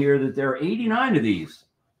see on here that there are 89 of these.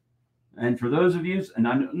 And for those of you, and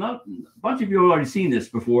a bunch of you have already seen this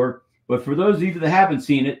before, but for those of you that haven't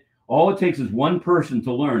seen it, all it takes is one person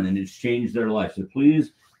to learn, and it's changed their life. So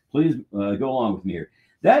please go along with me here.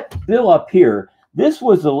 That bill up here, this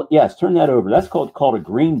was yes, turn that over. That's called a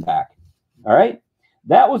greenback. All right.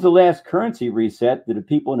 That was the last currency reset that the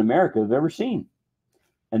people in America have ever seen.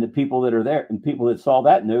 And the people that are there and people that saw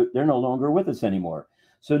that note, they're no longer with us anymore.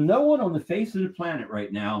 So no one on the face of the planet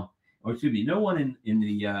right now, or excuse me, no one in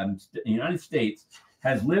the United States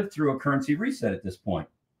has lived through a currency reset at this point.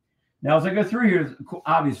 Now, as I go through here,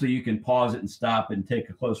 obviously you can pause it and stop and take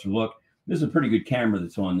a closer look. This is a pretty good camera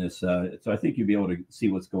that's on this, so I think you'll be able to see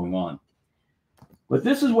what's going on. But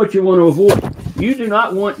this is what you want to avoid. You do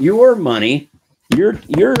not want your money, your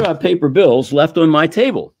paper bills left on my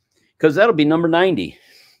table, because that'll be number 90.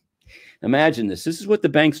 Imagine this. This is what the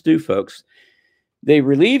banks do, folks. They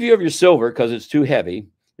relieve you of your silver because it's too heavy.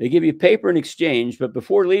 They give you paper in exchange, but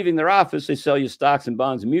before leaving their office, they sell you stocks and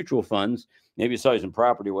bonds and mutual funds. Maybe sell you some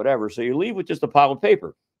property, whatever. So you leave with just a pile of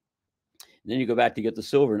paper. And then you go back to get the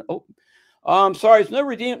silver, and I'm sorry, it's not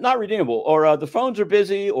redeemable, or the phones are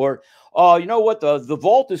busy, or you know what, the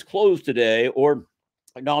vault is closed today, or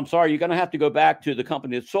no, I'm sorry, you're going to have to go back to the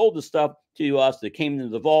company that sold the stuff to us that came into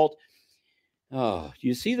the vault. Oh,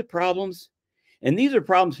 you see the problems? And these are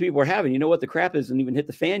problems people are having. You know what? The crap hasn't even hit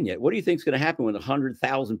the fan yet. What do you think is going to happen when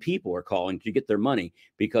 100,000 people are calling to get their money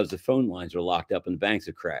because the phone lines are locked up and the banks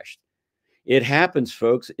have crashed? It happens,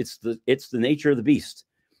 folks. It's the nature of the beast.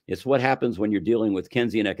 It's what happens when you're dealing with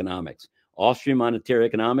Keynesian economics. Austrian Monetary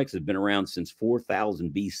Economics has been around since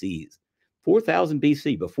 4000 BC. 4000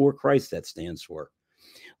 BC, before Christ, that stands for.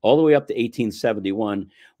 All the way up to 1871,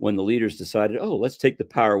 when the leaders decided, oh, let's take the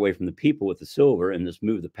power away from the people with the silver and let's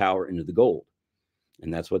move the power into the gold.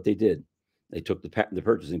 And that's what they did. They took the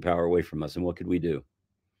purchasing power away from us. And what could we do?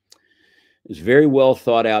 It's very well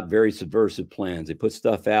thought out, very subversive plans. They put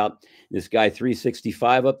stuff out. This guy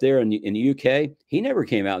 365 up there in the UK, he never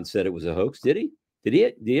came out and said it was a hoax, did he?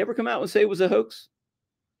 Did he ever come out and say it was a hoax?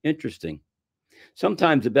 Interesting.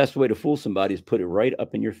 Sometimes the best way to fool somebody is put it right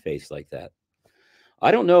up in your face like that. I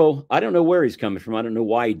don't know where he's coming from. I don't know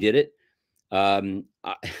why he did it.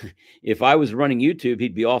 If I was running YouTube,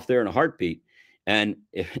 he'd be off there in a heartbeat. And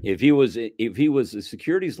if he was a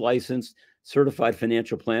securities licensed certified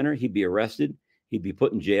financial planner, he'd be arrested, he'd be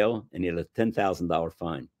put in jail, and he had a $10,000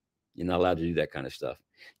 fine. You're not allowed to do that kind of stuff.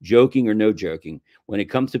 Joking or no joking, when it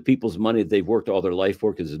comes to people's money that they've worked all their life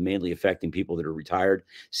for, because it's mainly affecting people that are retired,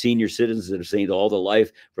 senior citizens that are saved all their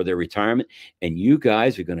life for their retirement, and you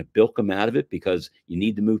guys are going to bilk them out of it because you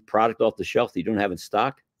need to move product off the shelf that you don't have in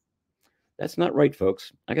stock. That's not right,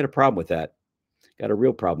 folks. I got a problem with that. Got a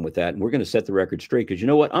real problem with that. And we're going to set the record straight, because you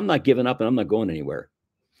know what? I'm not giving up and I'm not going anywhere.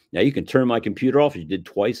 Now, you can turn my computer off, as you did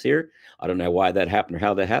twice here. I don't know why that happened or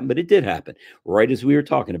how that happened, but it did happen right as we were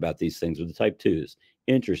talking about these things with the type 2s.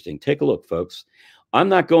 Interesting. Take a look, folks. I'm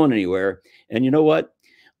not going anywhere. And you know what?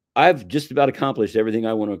 I've just about accomplished everything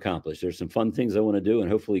I want to accomplish. There's some fun things I want to do,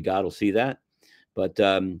 and hopefully God will see that. But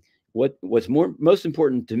what's most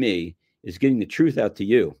important to me is getting the truth out to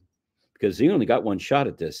you, because you only got one shot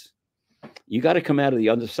at this. You got to come out of the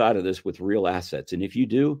other side of this with real assets. And if you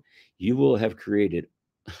do, you will have created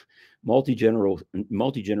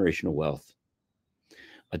multi-generational wealth.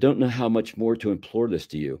 I don't know how much more to implore this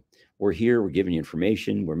to you. We're here. We're giving you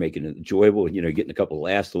information. We're making it enjoyable. You know, getting a couple of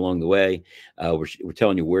laughs along the way. We're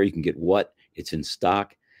telling you where you can get what. It's in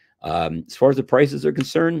stock. As far as the prices are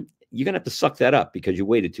concerned, you're going to have to suck that up because you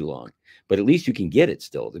waited too long. But at least you can get it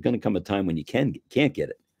still. There's going to come a time when you can't get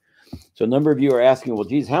it. So a number of you are asking, well,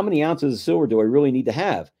 geez, how many ounces of silver do I really need to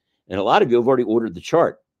have? And a lot of you have already ordered the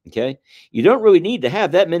chart. Okay. You don't really need to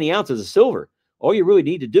have that many ounces of silver. All you really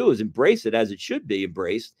need to do is embrace it as it should be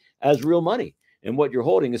embraced, as real money. And what you're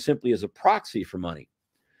holding is simply as a proxy for money.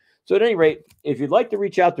 So at any rate, if you'd like to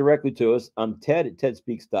reach out directly to us, I'm Ted at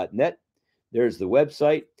tedspeaks.net. There's the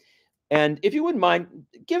website. And if you wouldn't mind,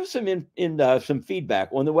 give us some feedback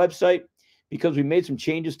on the website, because we made some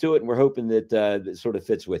changes to it and we're hoping that it sort of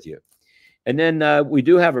fits with you. And then we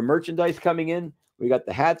do have our merchandise coming in. We got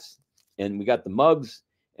the hats and we got the mugs,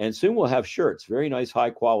 and soon we'll have shirts, very nice, high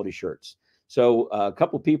quality shirts. So a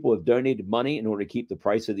couple of people have donated money in order to keep the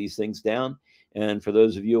price of these things down. And for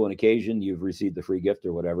those of you on occasion, you've received the free gift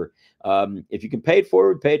or whatever. If you can pay it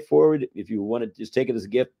forward, pay it forward. If you want to just take it as a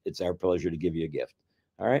gift, it's our pleasure to give you a gift.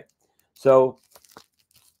 All right. So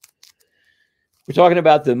we're talking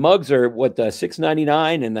about the mugs are what,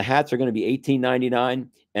 $6.99, and the hats are going to be $18.99.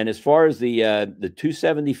 And as far as the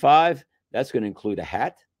 $275, that's going to include a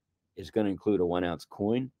hat. It's going to include a 1-ounce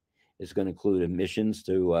coin. It's going to include admissions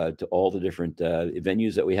to all the different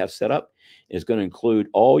venues that we have set up. It's going to include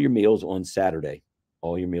all your meals on Saturday.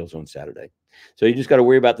 All your meals on Saturday. So you just got to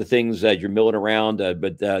worry about the things that you're milling around.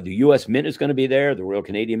 But the U.S. Mint is going to be there. The Royal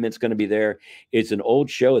Canadian Mint's going to be there. It's an old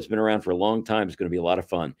show. It's been around for a long time. It's going to be a lot of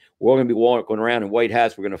fun. We're all going to be walking around in white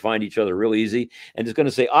hats. We're going to find each other real easy. And it's going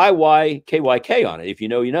to say IYKYK on it. If you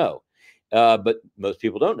know, you know. But most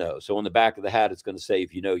people don't know. So on the back of the hat, it's going to say,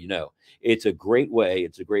 if you know, you know. It's a great way.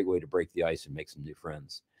 It's a great way to break the ice and make some new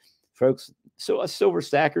friends. Folks, so us silver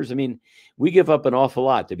stackers, I mean, we give up an awful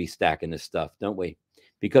lot to be stacking this stuff, don't we?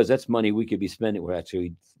 Because that's money we could be spending. We're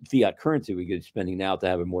actually fiat currency we could be spending now to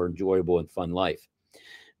have a more enjoyable and fun life.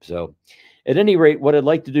 So at any rate, what I'd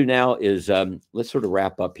like to do now is let's sort of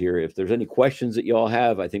wrap up here. If there's any questions that you all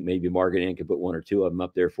have, I think maybe Margaret Ann could put one or two of them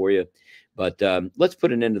up there for you. But let's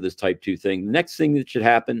put an end to this type 2 thing. The next thing that should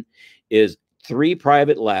happen is 3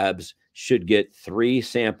 private labs should get 3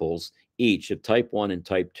 samples each of type 1 and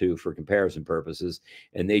type 2 for comparison purposes,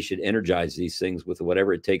 and they should energize these things with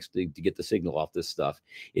whatever it takes to get the signal off this stuff.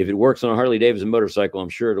 If it works on a Harley Davidson motorcycle, I'm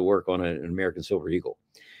sure it'll work on an American Silver Eagle.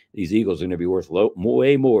 These Eagles are going to be worth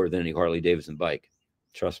way more than any Harley Davidson bike.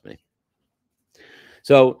 Trust me.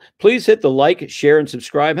 So please hit the like, share, and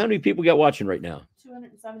subscribe. How many people got watching right now?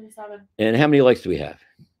 277. And how many likes do we have?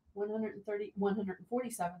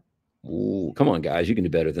 147. Ooh, come on, guys. You can do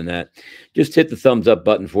better than that. Just hit the thumbs up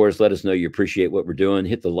button for us. Let us know you appreciate what we're doing.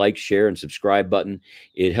 Hit the like, share, and subscribe button.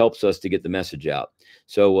 It helps us to get the message out.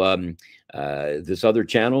 So this other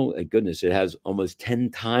channel, goodness, it has almost 10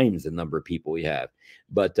 times the number of people we have.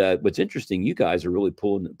 But what's interesting, you guys are really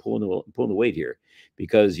pulling the weight here,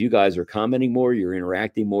 because you guys are commenting more, you're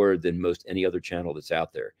interacting more than most any other channel that's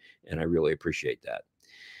out there. And I really appreciate that.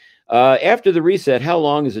 After the reset, how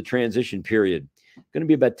long is the transition period? Going to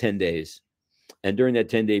be about 10 days. And during that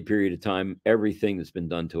 10-day period of time, everything that's been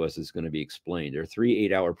done to us is going to be explained. There are 3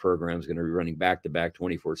 8-hour programs going to be running back-to-back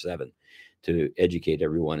 24/7 to educate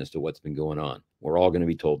everyone as to what's been going on. We're all going to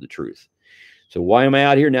be told the truth. So why am I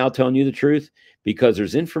out here now telling you the truth? Because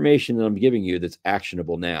there's information that I'm giving you that's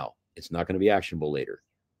actionable now. It's not going to be actionable later.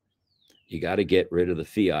 You got to get rid of the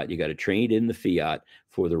fiat. You got to trade in the fiat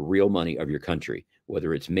for the real money of your country,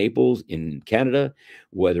 whether it's Maples in Canada,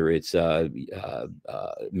 whether it's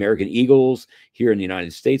American Eagles here in the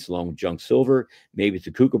United States, along with junk silver, maybe it's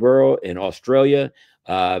a Kookaburra in Australia.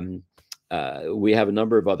 We have a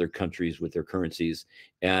number of other countries with their currencies.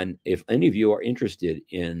 And if any of you are interested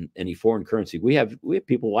in any foreign currency, we have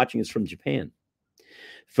people watching us from Japan.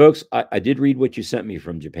 Folks, I did read what you sent me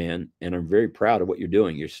from Japan, and I'm very proud of what you're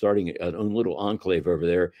doing. You're starting an own little enclave over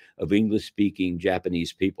there of English-speaking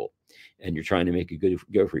Japanese people, and you're trying to make a good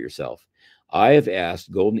go for yourself. I have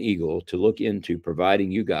asked Golden Eagle to look into providing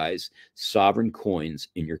you guys sovereign coins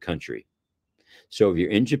in your country. So if you're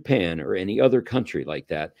in Japan or any other country like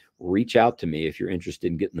that, reach out to me if you're interested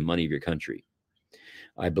in getting the money of your country.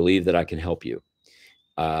 I believe that I can help you.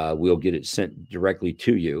 We'll get it sent directly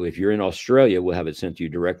to you. If you're in Australia, we'll have it sent to you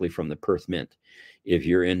directly from the Perth Mint. If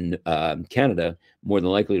you're in Canada, more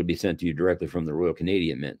than likely it'll be sent to you directly from the Royal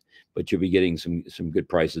Canadian Mint. But you'll be getting some good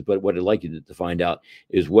prices. But what I'd like you to find out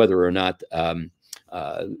is whether or not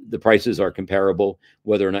the prices are comparable,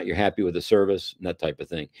 whether or not you're happy with the service, and that type of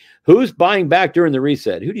thing. Who's buying back during the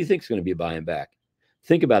reset? Who do you think is going to be buying back?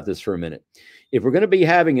 Think about this for a minute. If we're going to be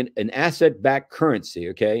having an asset-backed currency,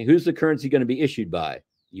 okay, who's the currency going to be issued by?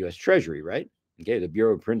 U.S. Treasury, right? Okay, the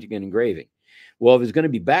Bureau of Printing and Engraving. Well, if it's going to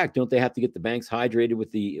be backed, don't they have to get the banks hydrated with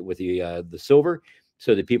the silver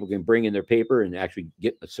so that people can bring in their paper and actually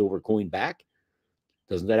get a silver coin back?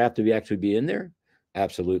 Doesn't that have to actually be in there?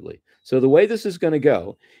 Absolutely. So the way this is going to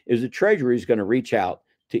go is the Treasury is going to reach out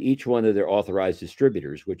to each one of their authorized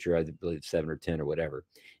distributors, which are, I believe, 7 or 10 or whatever.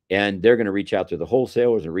 And they're going to reach out to the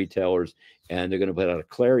wholesalers and retailers, and they're going to put out a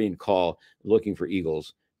clarion call looking for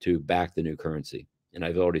Eagles to back the new currency. And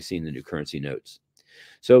I've already seen the new currency notes.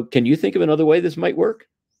 So can you think of another way this might work?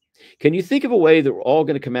 Can you think of a way that we're all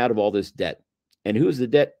going to come out of all this debt? And who is the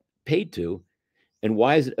debt paid to? And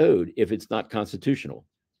why is it owed if it's not constitutional?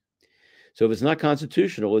 So if it's not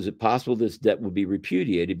constitutional, is it possible this debt will be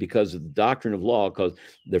repudiated because of the doctrine of law called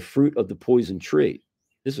the fruit of the poison tree?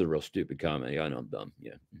 This is a real stupid comment. I know I'm dumb.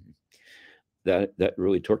 Yeah. That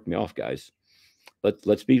really torqued me off, guys.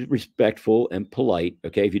 Let's be respectful and polite.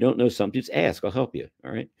 Okay. If you don't know something, just ask. I'll help you.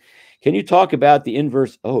 All right. Can you talk about the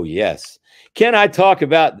inverse? Oh, yes. Can I talk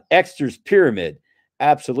about Exter's pyramid?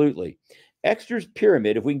 Absolutely. Exter's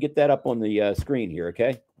pyramid, if we can get that up on the screen here.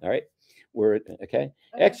 Okay. All right. Okay.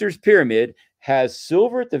 Exter's pyramid has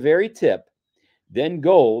silver at the very tip, then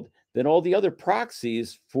gold, then all the other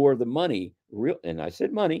proxies for the money, and I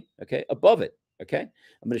said money, okay, above it. Okay.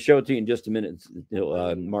 I'm going to show it to you in just a minute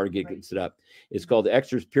until Margaret gets it up. It's called the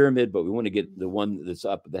Exter's pyramid, but we want to get the one that's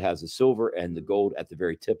up that has the silver and the gold at the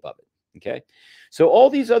very tip of it. Okay. So all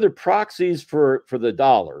these other proxies for the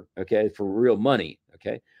dollar, okay, for real money,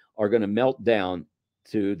 okay, are going to melt down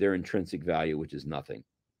to their intrinsic value, which is nothing.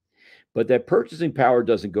 But that purchasing power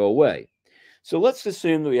doesn't go away. So let's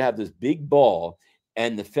assume that we have this big ball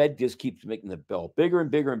and the Fed just keeps making the ball bigger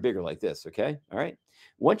and bigger and bigger like this. Okay. All right.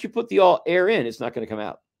 Once you put the all air in, it's not going to come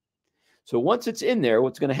out. So once it's in there,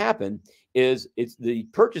 what's going to happen is it's the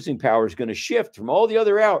purchasing power is going to shift from all the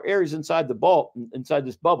other areas inside the ball, inside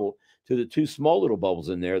this bubble, to the two small little bubbles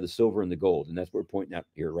in there, the silver and the gold. And that's what we're pointing out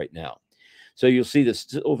here right now. So you'll see the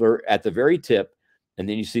silver at the very tip, and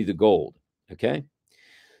then you see the gold. Okay.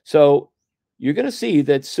 So you're going to see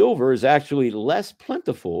that silver is actually less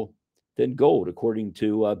plentiful than gold, according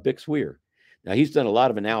to Bix Weir. Now, he's done a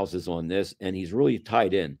lot of analysis on this, and he's really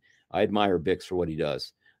tied in. I admire Bix for what he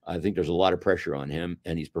does. I think there's a lot of pressure on him,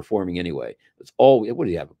 and he's performing anyway. It's all, what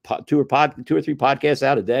do you have? Two or three podcasts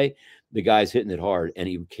out a day? The guy's hitting it hard, and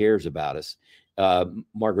he cares about us.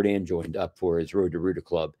 Margaret Ann joined up for his Road to Rooter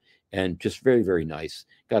Club, and just very, very nice.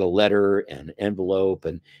 Got a letter and an envelope,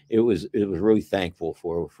 and it was really thankful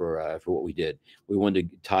for what we did. We wanted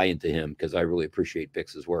to tie into him because I really appreciate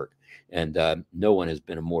Bix's work, and no one has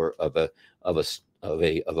been a more of a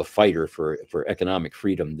fighter for economic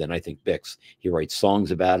freedom than I think Bix. He writes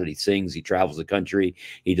songs about it. He sings. He travels the country.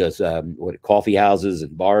 He does coffee houses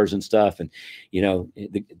and bars and stuff. And you know,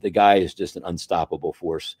 the guy is just an unstoppable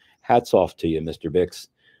force. Hats off to you, Mr. Bix.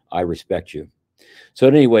 I respect you. So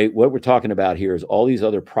anyway, what we're talking about here is all these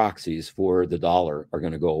other proxies for the dollar are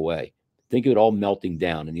going to go away. Think of it all melting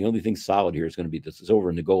down. And the only thing solid here is going to be the silver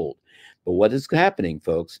and the gold. But what is happening,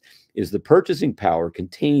 folks, is the purchasing power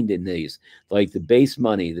contained in these, like the base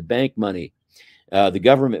money, the bank money, the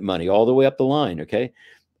government money, all the way up the line, okay?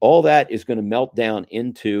 All that is going to melt down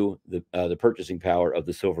into the purchasing power of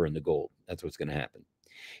the silver and the gold. That's what's going to happen.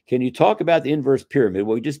 Can you talk about the inverse pyramid?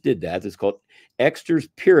 Well, we just did that. It's called Exter's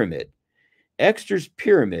pyramid. Exter's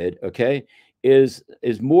pyramid, okay, is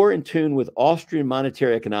more in tune with Austrian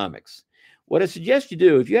monetary economics. What I suggest you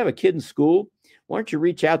do, if you have a kid in school, why don't you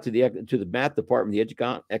reach out to the math department,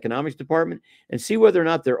 the economics department, and see whether or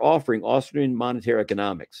not they're offering Austrian monetary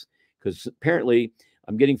economics. Because apparently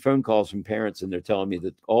I'm getting phone calls from parents, and they're telling me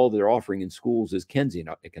that all they're offering in schools is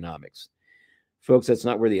Keynesian economics. Folks, that's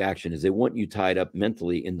not where the action is. They want you tied up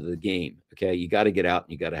mentally into the game, okay? You got to get out,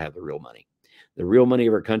 and you got to have the real money. The real money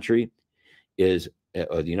of our country is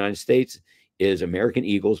the United States is American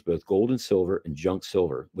Eagles, both gold and silver, and junk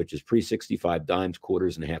silver, which is pre-65 dimes,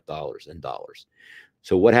 quarters, and half dollars, and dollars.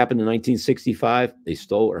 So what happened in 1965? They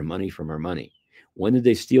stole our money from our money. When did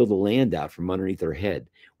they steal the land out from underneath our head?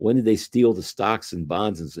 When did they steal the stocks and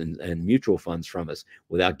bonds and mutual funds from us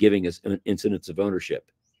without giving us incidents of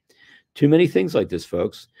ownership? Too many things like this,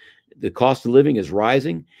 folks. The cost of living is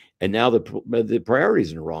rising, and now the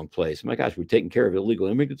priorities in the wrong place. My gosh, we're taking care of illegal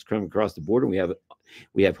immigrants coming across the border. We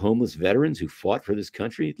have homeless veterans who fought for this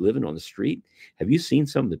country living on the street. Have you seen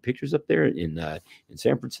some of the pictures up there in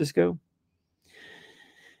San Francisco?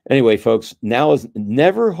 Anyway, folks, now is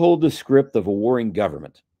never hold the script of a warring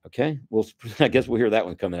government. Okay, well, I guess we'll hear that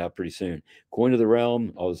one coming out pretty soon. Coin of the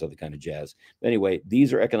realm, all this other kind of jazz. Anyway,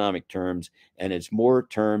 these are economic terms, and it's more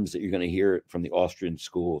terms that you're going to hear from the Austrian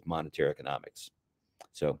School of Monetary Economics.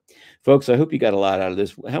 So, folks, I hope you got a lot out of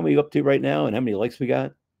this. How many up to right now, and how many likes we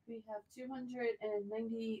got? We have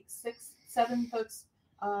 297 folks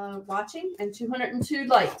watching and 202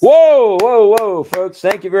 likes. Whoa, whoa, whoa, folks!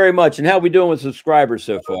 Thank you very much. And how are we doing with subscribers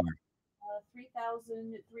so far?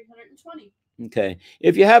 3,320. Okay.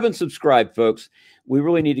 If you haven't subscribed, folks, we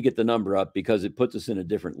really need to get the number up because it puts us in a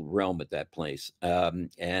different realm at that place.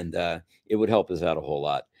 And it would help us out a whole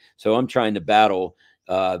lot. So I'm trying to battle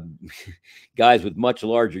guys with much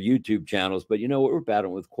larger YouTube channels. But you know what? We're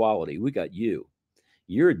battling with quality. We got you.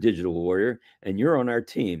 You're a digital warrior, and you're on our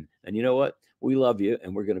team. And you know what? We love you,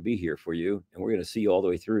 and we're going to be here for you, and we're going to see you all the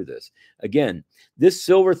way through this. Again, this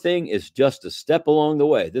silver thing is just a step along the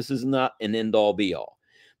way. This is not an end-all, be-all.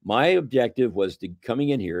 My objective was coming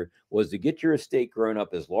in here was to get your estate grown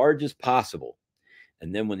up as large as possible.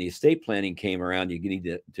 And then when the estate planning came around, you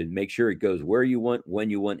need to make sure it goes where you want, when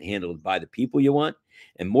you want, handled by the people you want.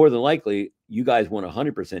 And more than likely, you guys want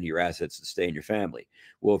 100% of your assets to stay in your family.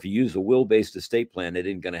 Well, if you use a will-based estate plan, it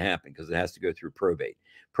isn't going to happen because it has to go through probate.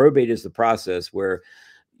 Probate is the process where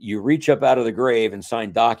you reach up out of the grave and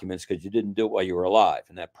sign documents because you didn't do it while you were alive.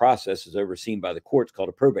 And that process is overseen by the courts called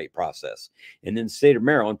a probate process. And in the state of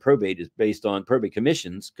Maryland, probate is based on probate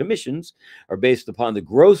commissions. Commissions are based upon the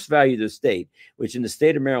gross value of the estate, which in the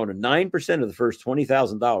state of Maryland are 9% of the first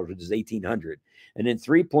 $20,000, which is $1,800, and then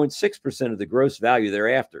 3.6% of the gross value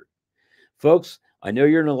thereafter. Folks, I know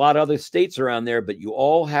you're in a lot of other states around there, but you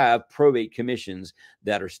all have probate commissions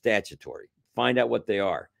that are statutory. Find out what they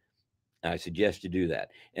are. I suggest you do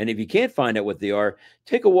that. And if you can't find out what they are,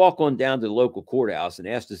 take a walk on down to the local courthouse and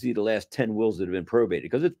ask to see the last 10 wills that have been probated,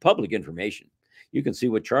 because it's public information. You can see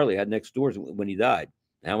what Charlie had next door when he died,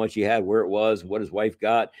 how much he had, where it was, what his wife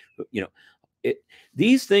got. You know,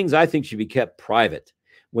 these things I think should be kept private.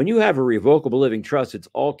 When you have a revocable living trust, it's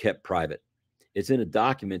all kept private. It's in a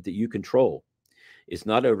document that you control. It's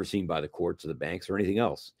not overseen by the courts or the banks or anything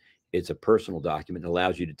else. It's a personal document that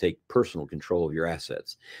allows you to take personal control of your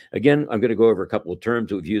assets. Again, I'm going to go over a couple of terms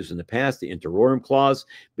that we've used in the past. The inter rorem clause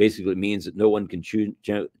basically means that no one can choose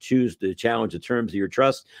to challenge the terms of your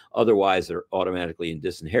trust. Otherwise, they're automatically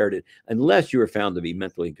disinherited unless you are found to be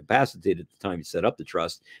mentally incapacitated at the time you set up the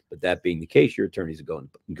trust. But that being the case, your attorneys are going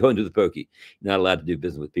into the pokey. You're not allowed to do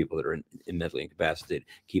business with people that are mentally incapacitated.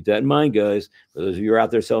 Keep that in mind, guys. For those of you who are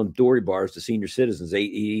out there selling dory bars to senior citizens,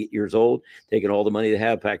 88 years old, taking all the money they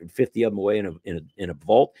have, packing 50 of them away in a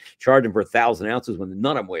vault, charging for 1,000 ounces when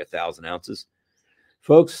none of them weigh 1,000 ounces.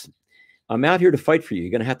 Folks, I'm out here to fight for you.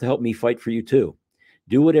 You're going to have to help me fight for you too.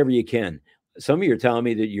 Do whatever you can. Some of you are telling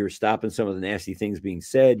me that you're stopping some of the nasty things being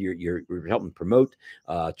said. You're helping promote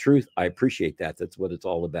truth. I appreciate that. That's what it's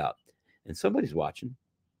all about. And somebody's watching.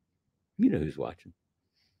 You know who's watching.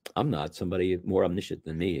 I'm not. Somebody more omniscient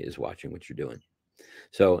than me is watching what you're doing.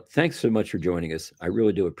 So thanks so much for joining us. I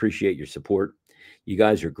really do appreciate your support. You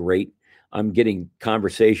guys are great. I'm getting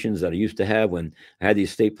conversations that I used to have when I had the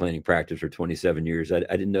estate planning practice for 27 years. I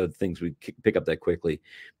didn't know things would pick up that quickly.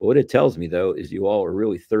 But what it tells me, though, is you all are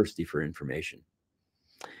really thirsty for information.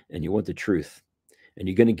 And you want the truth. And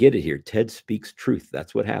you're going to get it here. Ted speaks truth.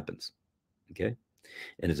 That's what happens. Okay?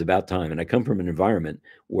 And it's about time. And I come from an environment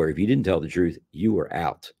where if you didn't tell the truth, you were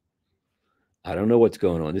out. I don't know what's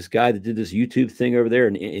going on. This guy that did this YouTube thing over there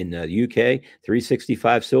in UK,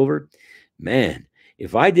 365 Silver, man,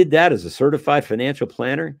 if I did that as a certified financial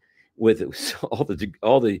planner with all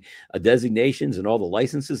the designations and all the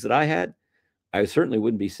licenses that I had, I certainly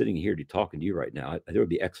wouldn't be sitting here talking to you right now. There would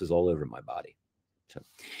be X's all over my body. So,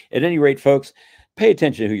 at any rate, folks, pay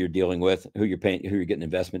attention to who you're dealing with, who you're getting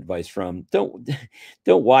investment advice from. Don't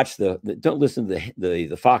listen to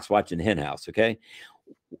the fox watching the hen house. Okay,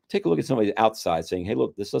 take a look at somebody outside saying, "Hey,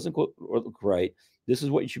 look, this doesn't look right. This is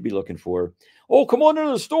what you should be looking for." Oh, come on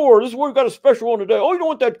into the store. This is what we've got a special one today. Oh, you don't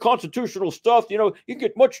want that constitutional stuff. You know, you can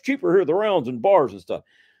get much cheaper here at the rounds and bars and stuff.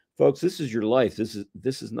 Folks, this is your life. This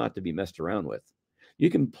is not to be messed around with. You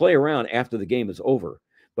can play around after the game is over,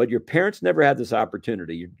 but your parents never had this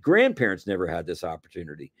opportunity. Your grandparents never had this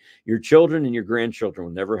opportunity. Your children and your grandchildren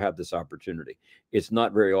will never have this opportunity. It's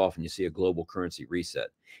not very often you see a global currency reset.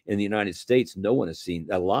 In the United States, no one has seen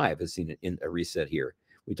it in a reset here.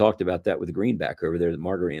 We talked about that with the greenback over there that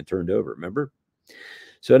Marguerite turned over, remember?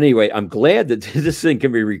 So anyway, I'm glad that this thing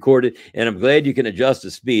can be recorded, and I'm glad you can adjust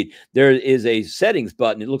the speed. There is a settings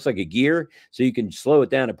button. It looks like a gear, so you can slow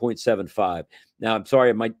it down to 0.75. Now, I'm sorry,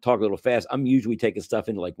 I might talk a little fast. I'm usually taking stuff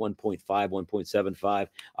into like 1.5, 1.75.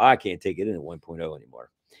 I can't take it in at 1.0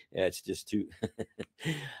 anymore. Yeah, it's just too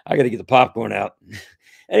I got to get the popcorn out.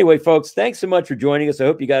 Anyway, folks, thanks so much for joining us. I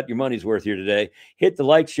hope you got your money's worth here today. Hit the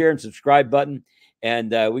like, share, and subscribe button.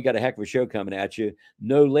 And we got a heck of a show coming at you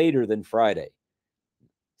no later than Friday.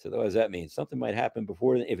 So what does that mean? Something might happen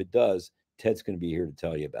before then. If it does, Ted's going to be here to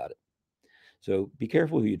tell you about it. So be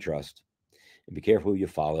careful who you trust and be careful who you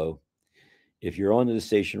follow. If you're on to the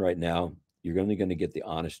station right now, you're only going to get the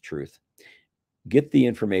honest truth. Get the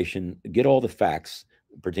information, get all the facts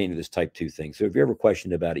pertaining to this type 2 thing. So if you're ever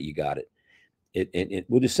questioned about it, you got it.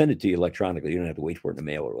 We'll just send it to you electronically. You don't have to wait for it in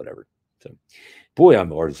the mail or whatever. So, boy,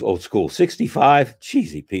 I'm old school. 65,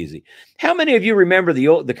 cheesy peasy. How many of you remember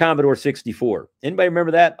the Commodore 64? Anybody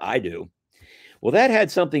remember that? I do. Well, that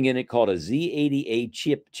had something in it called a Z80A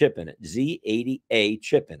chip in it. Z80A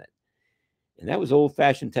chip in it, and that was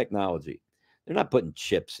old-fashioned technology. They're not putting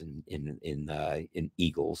chips in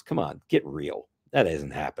Eagles. Come on, get real. That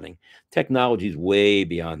isn't happening. Technology is way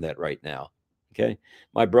beyond that right now. Okay,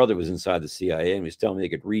 my brother was inside the CIA and he was telling me they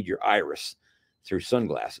could read your iris through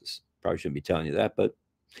sunglasses. Probably shouldn't be telling you that, but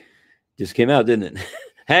just came out, didn't it?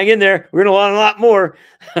 Hang in there. We're gonna want a lot more.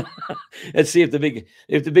 Let's see if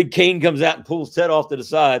the big cane comes out and pulls Ted off to the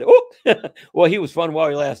side. Oh, well, he was fun while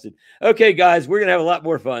he lasted. Okay, guys, we're gonna have a lot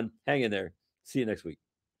more fun. Hang in there. See you next week.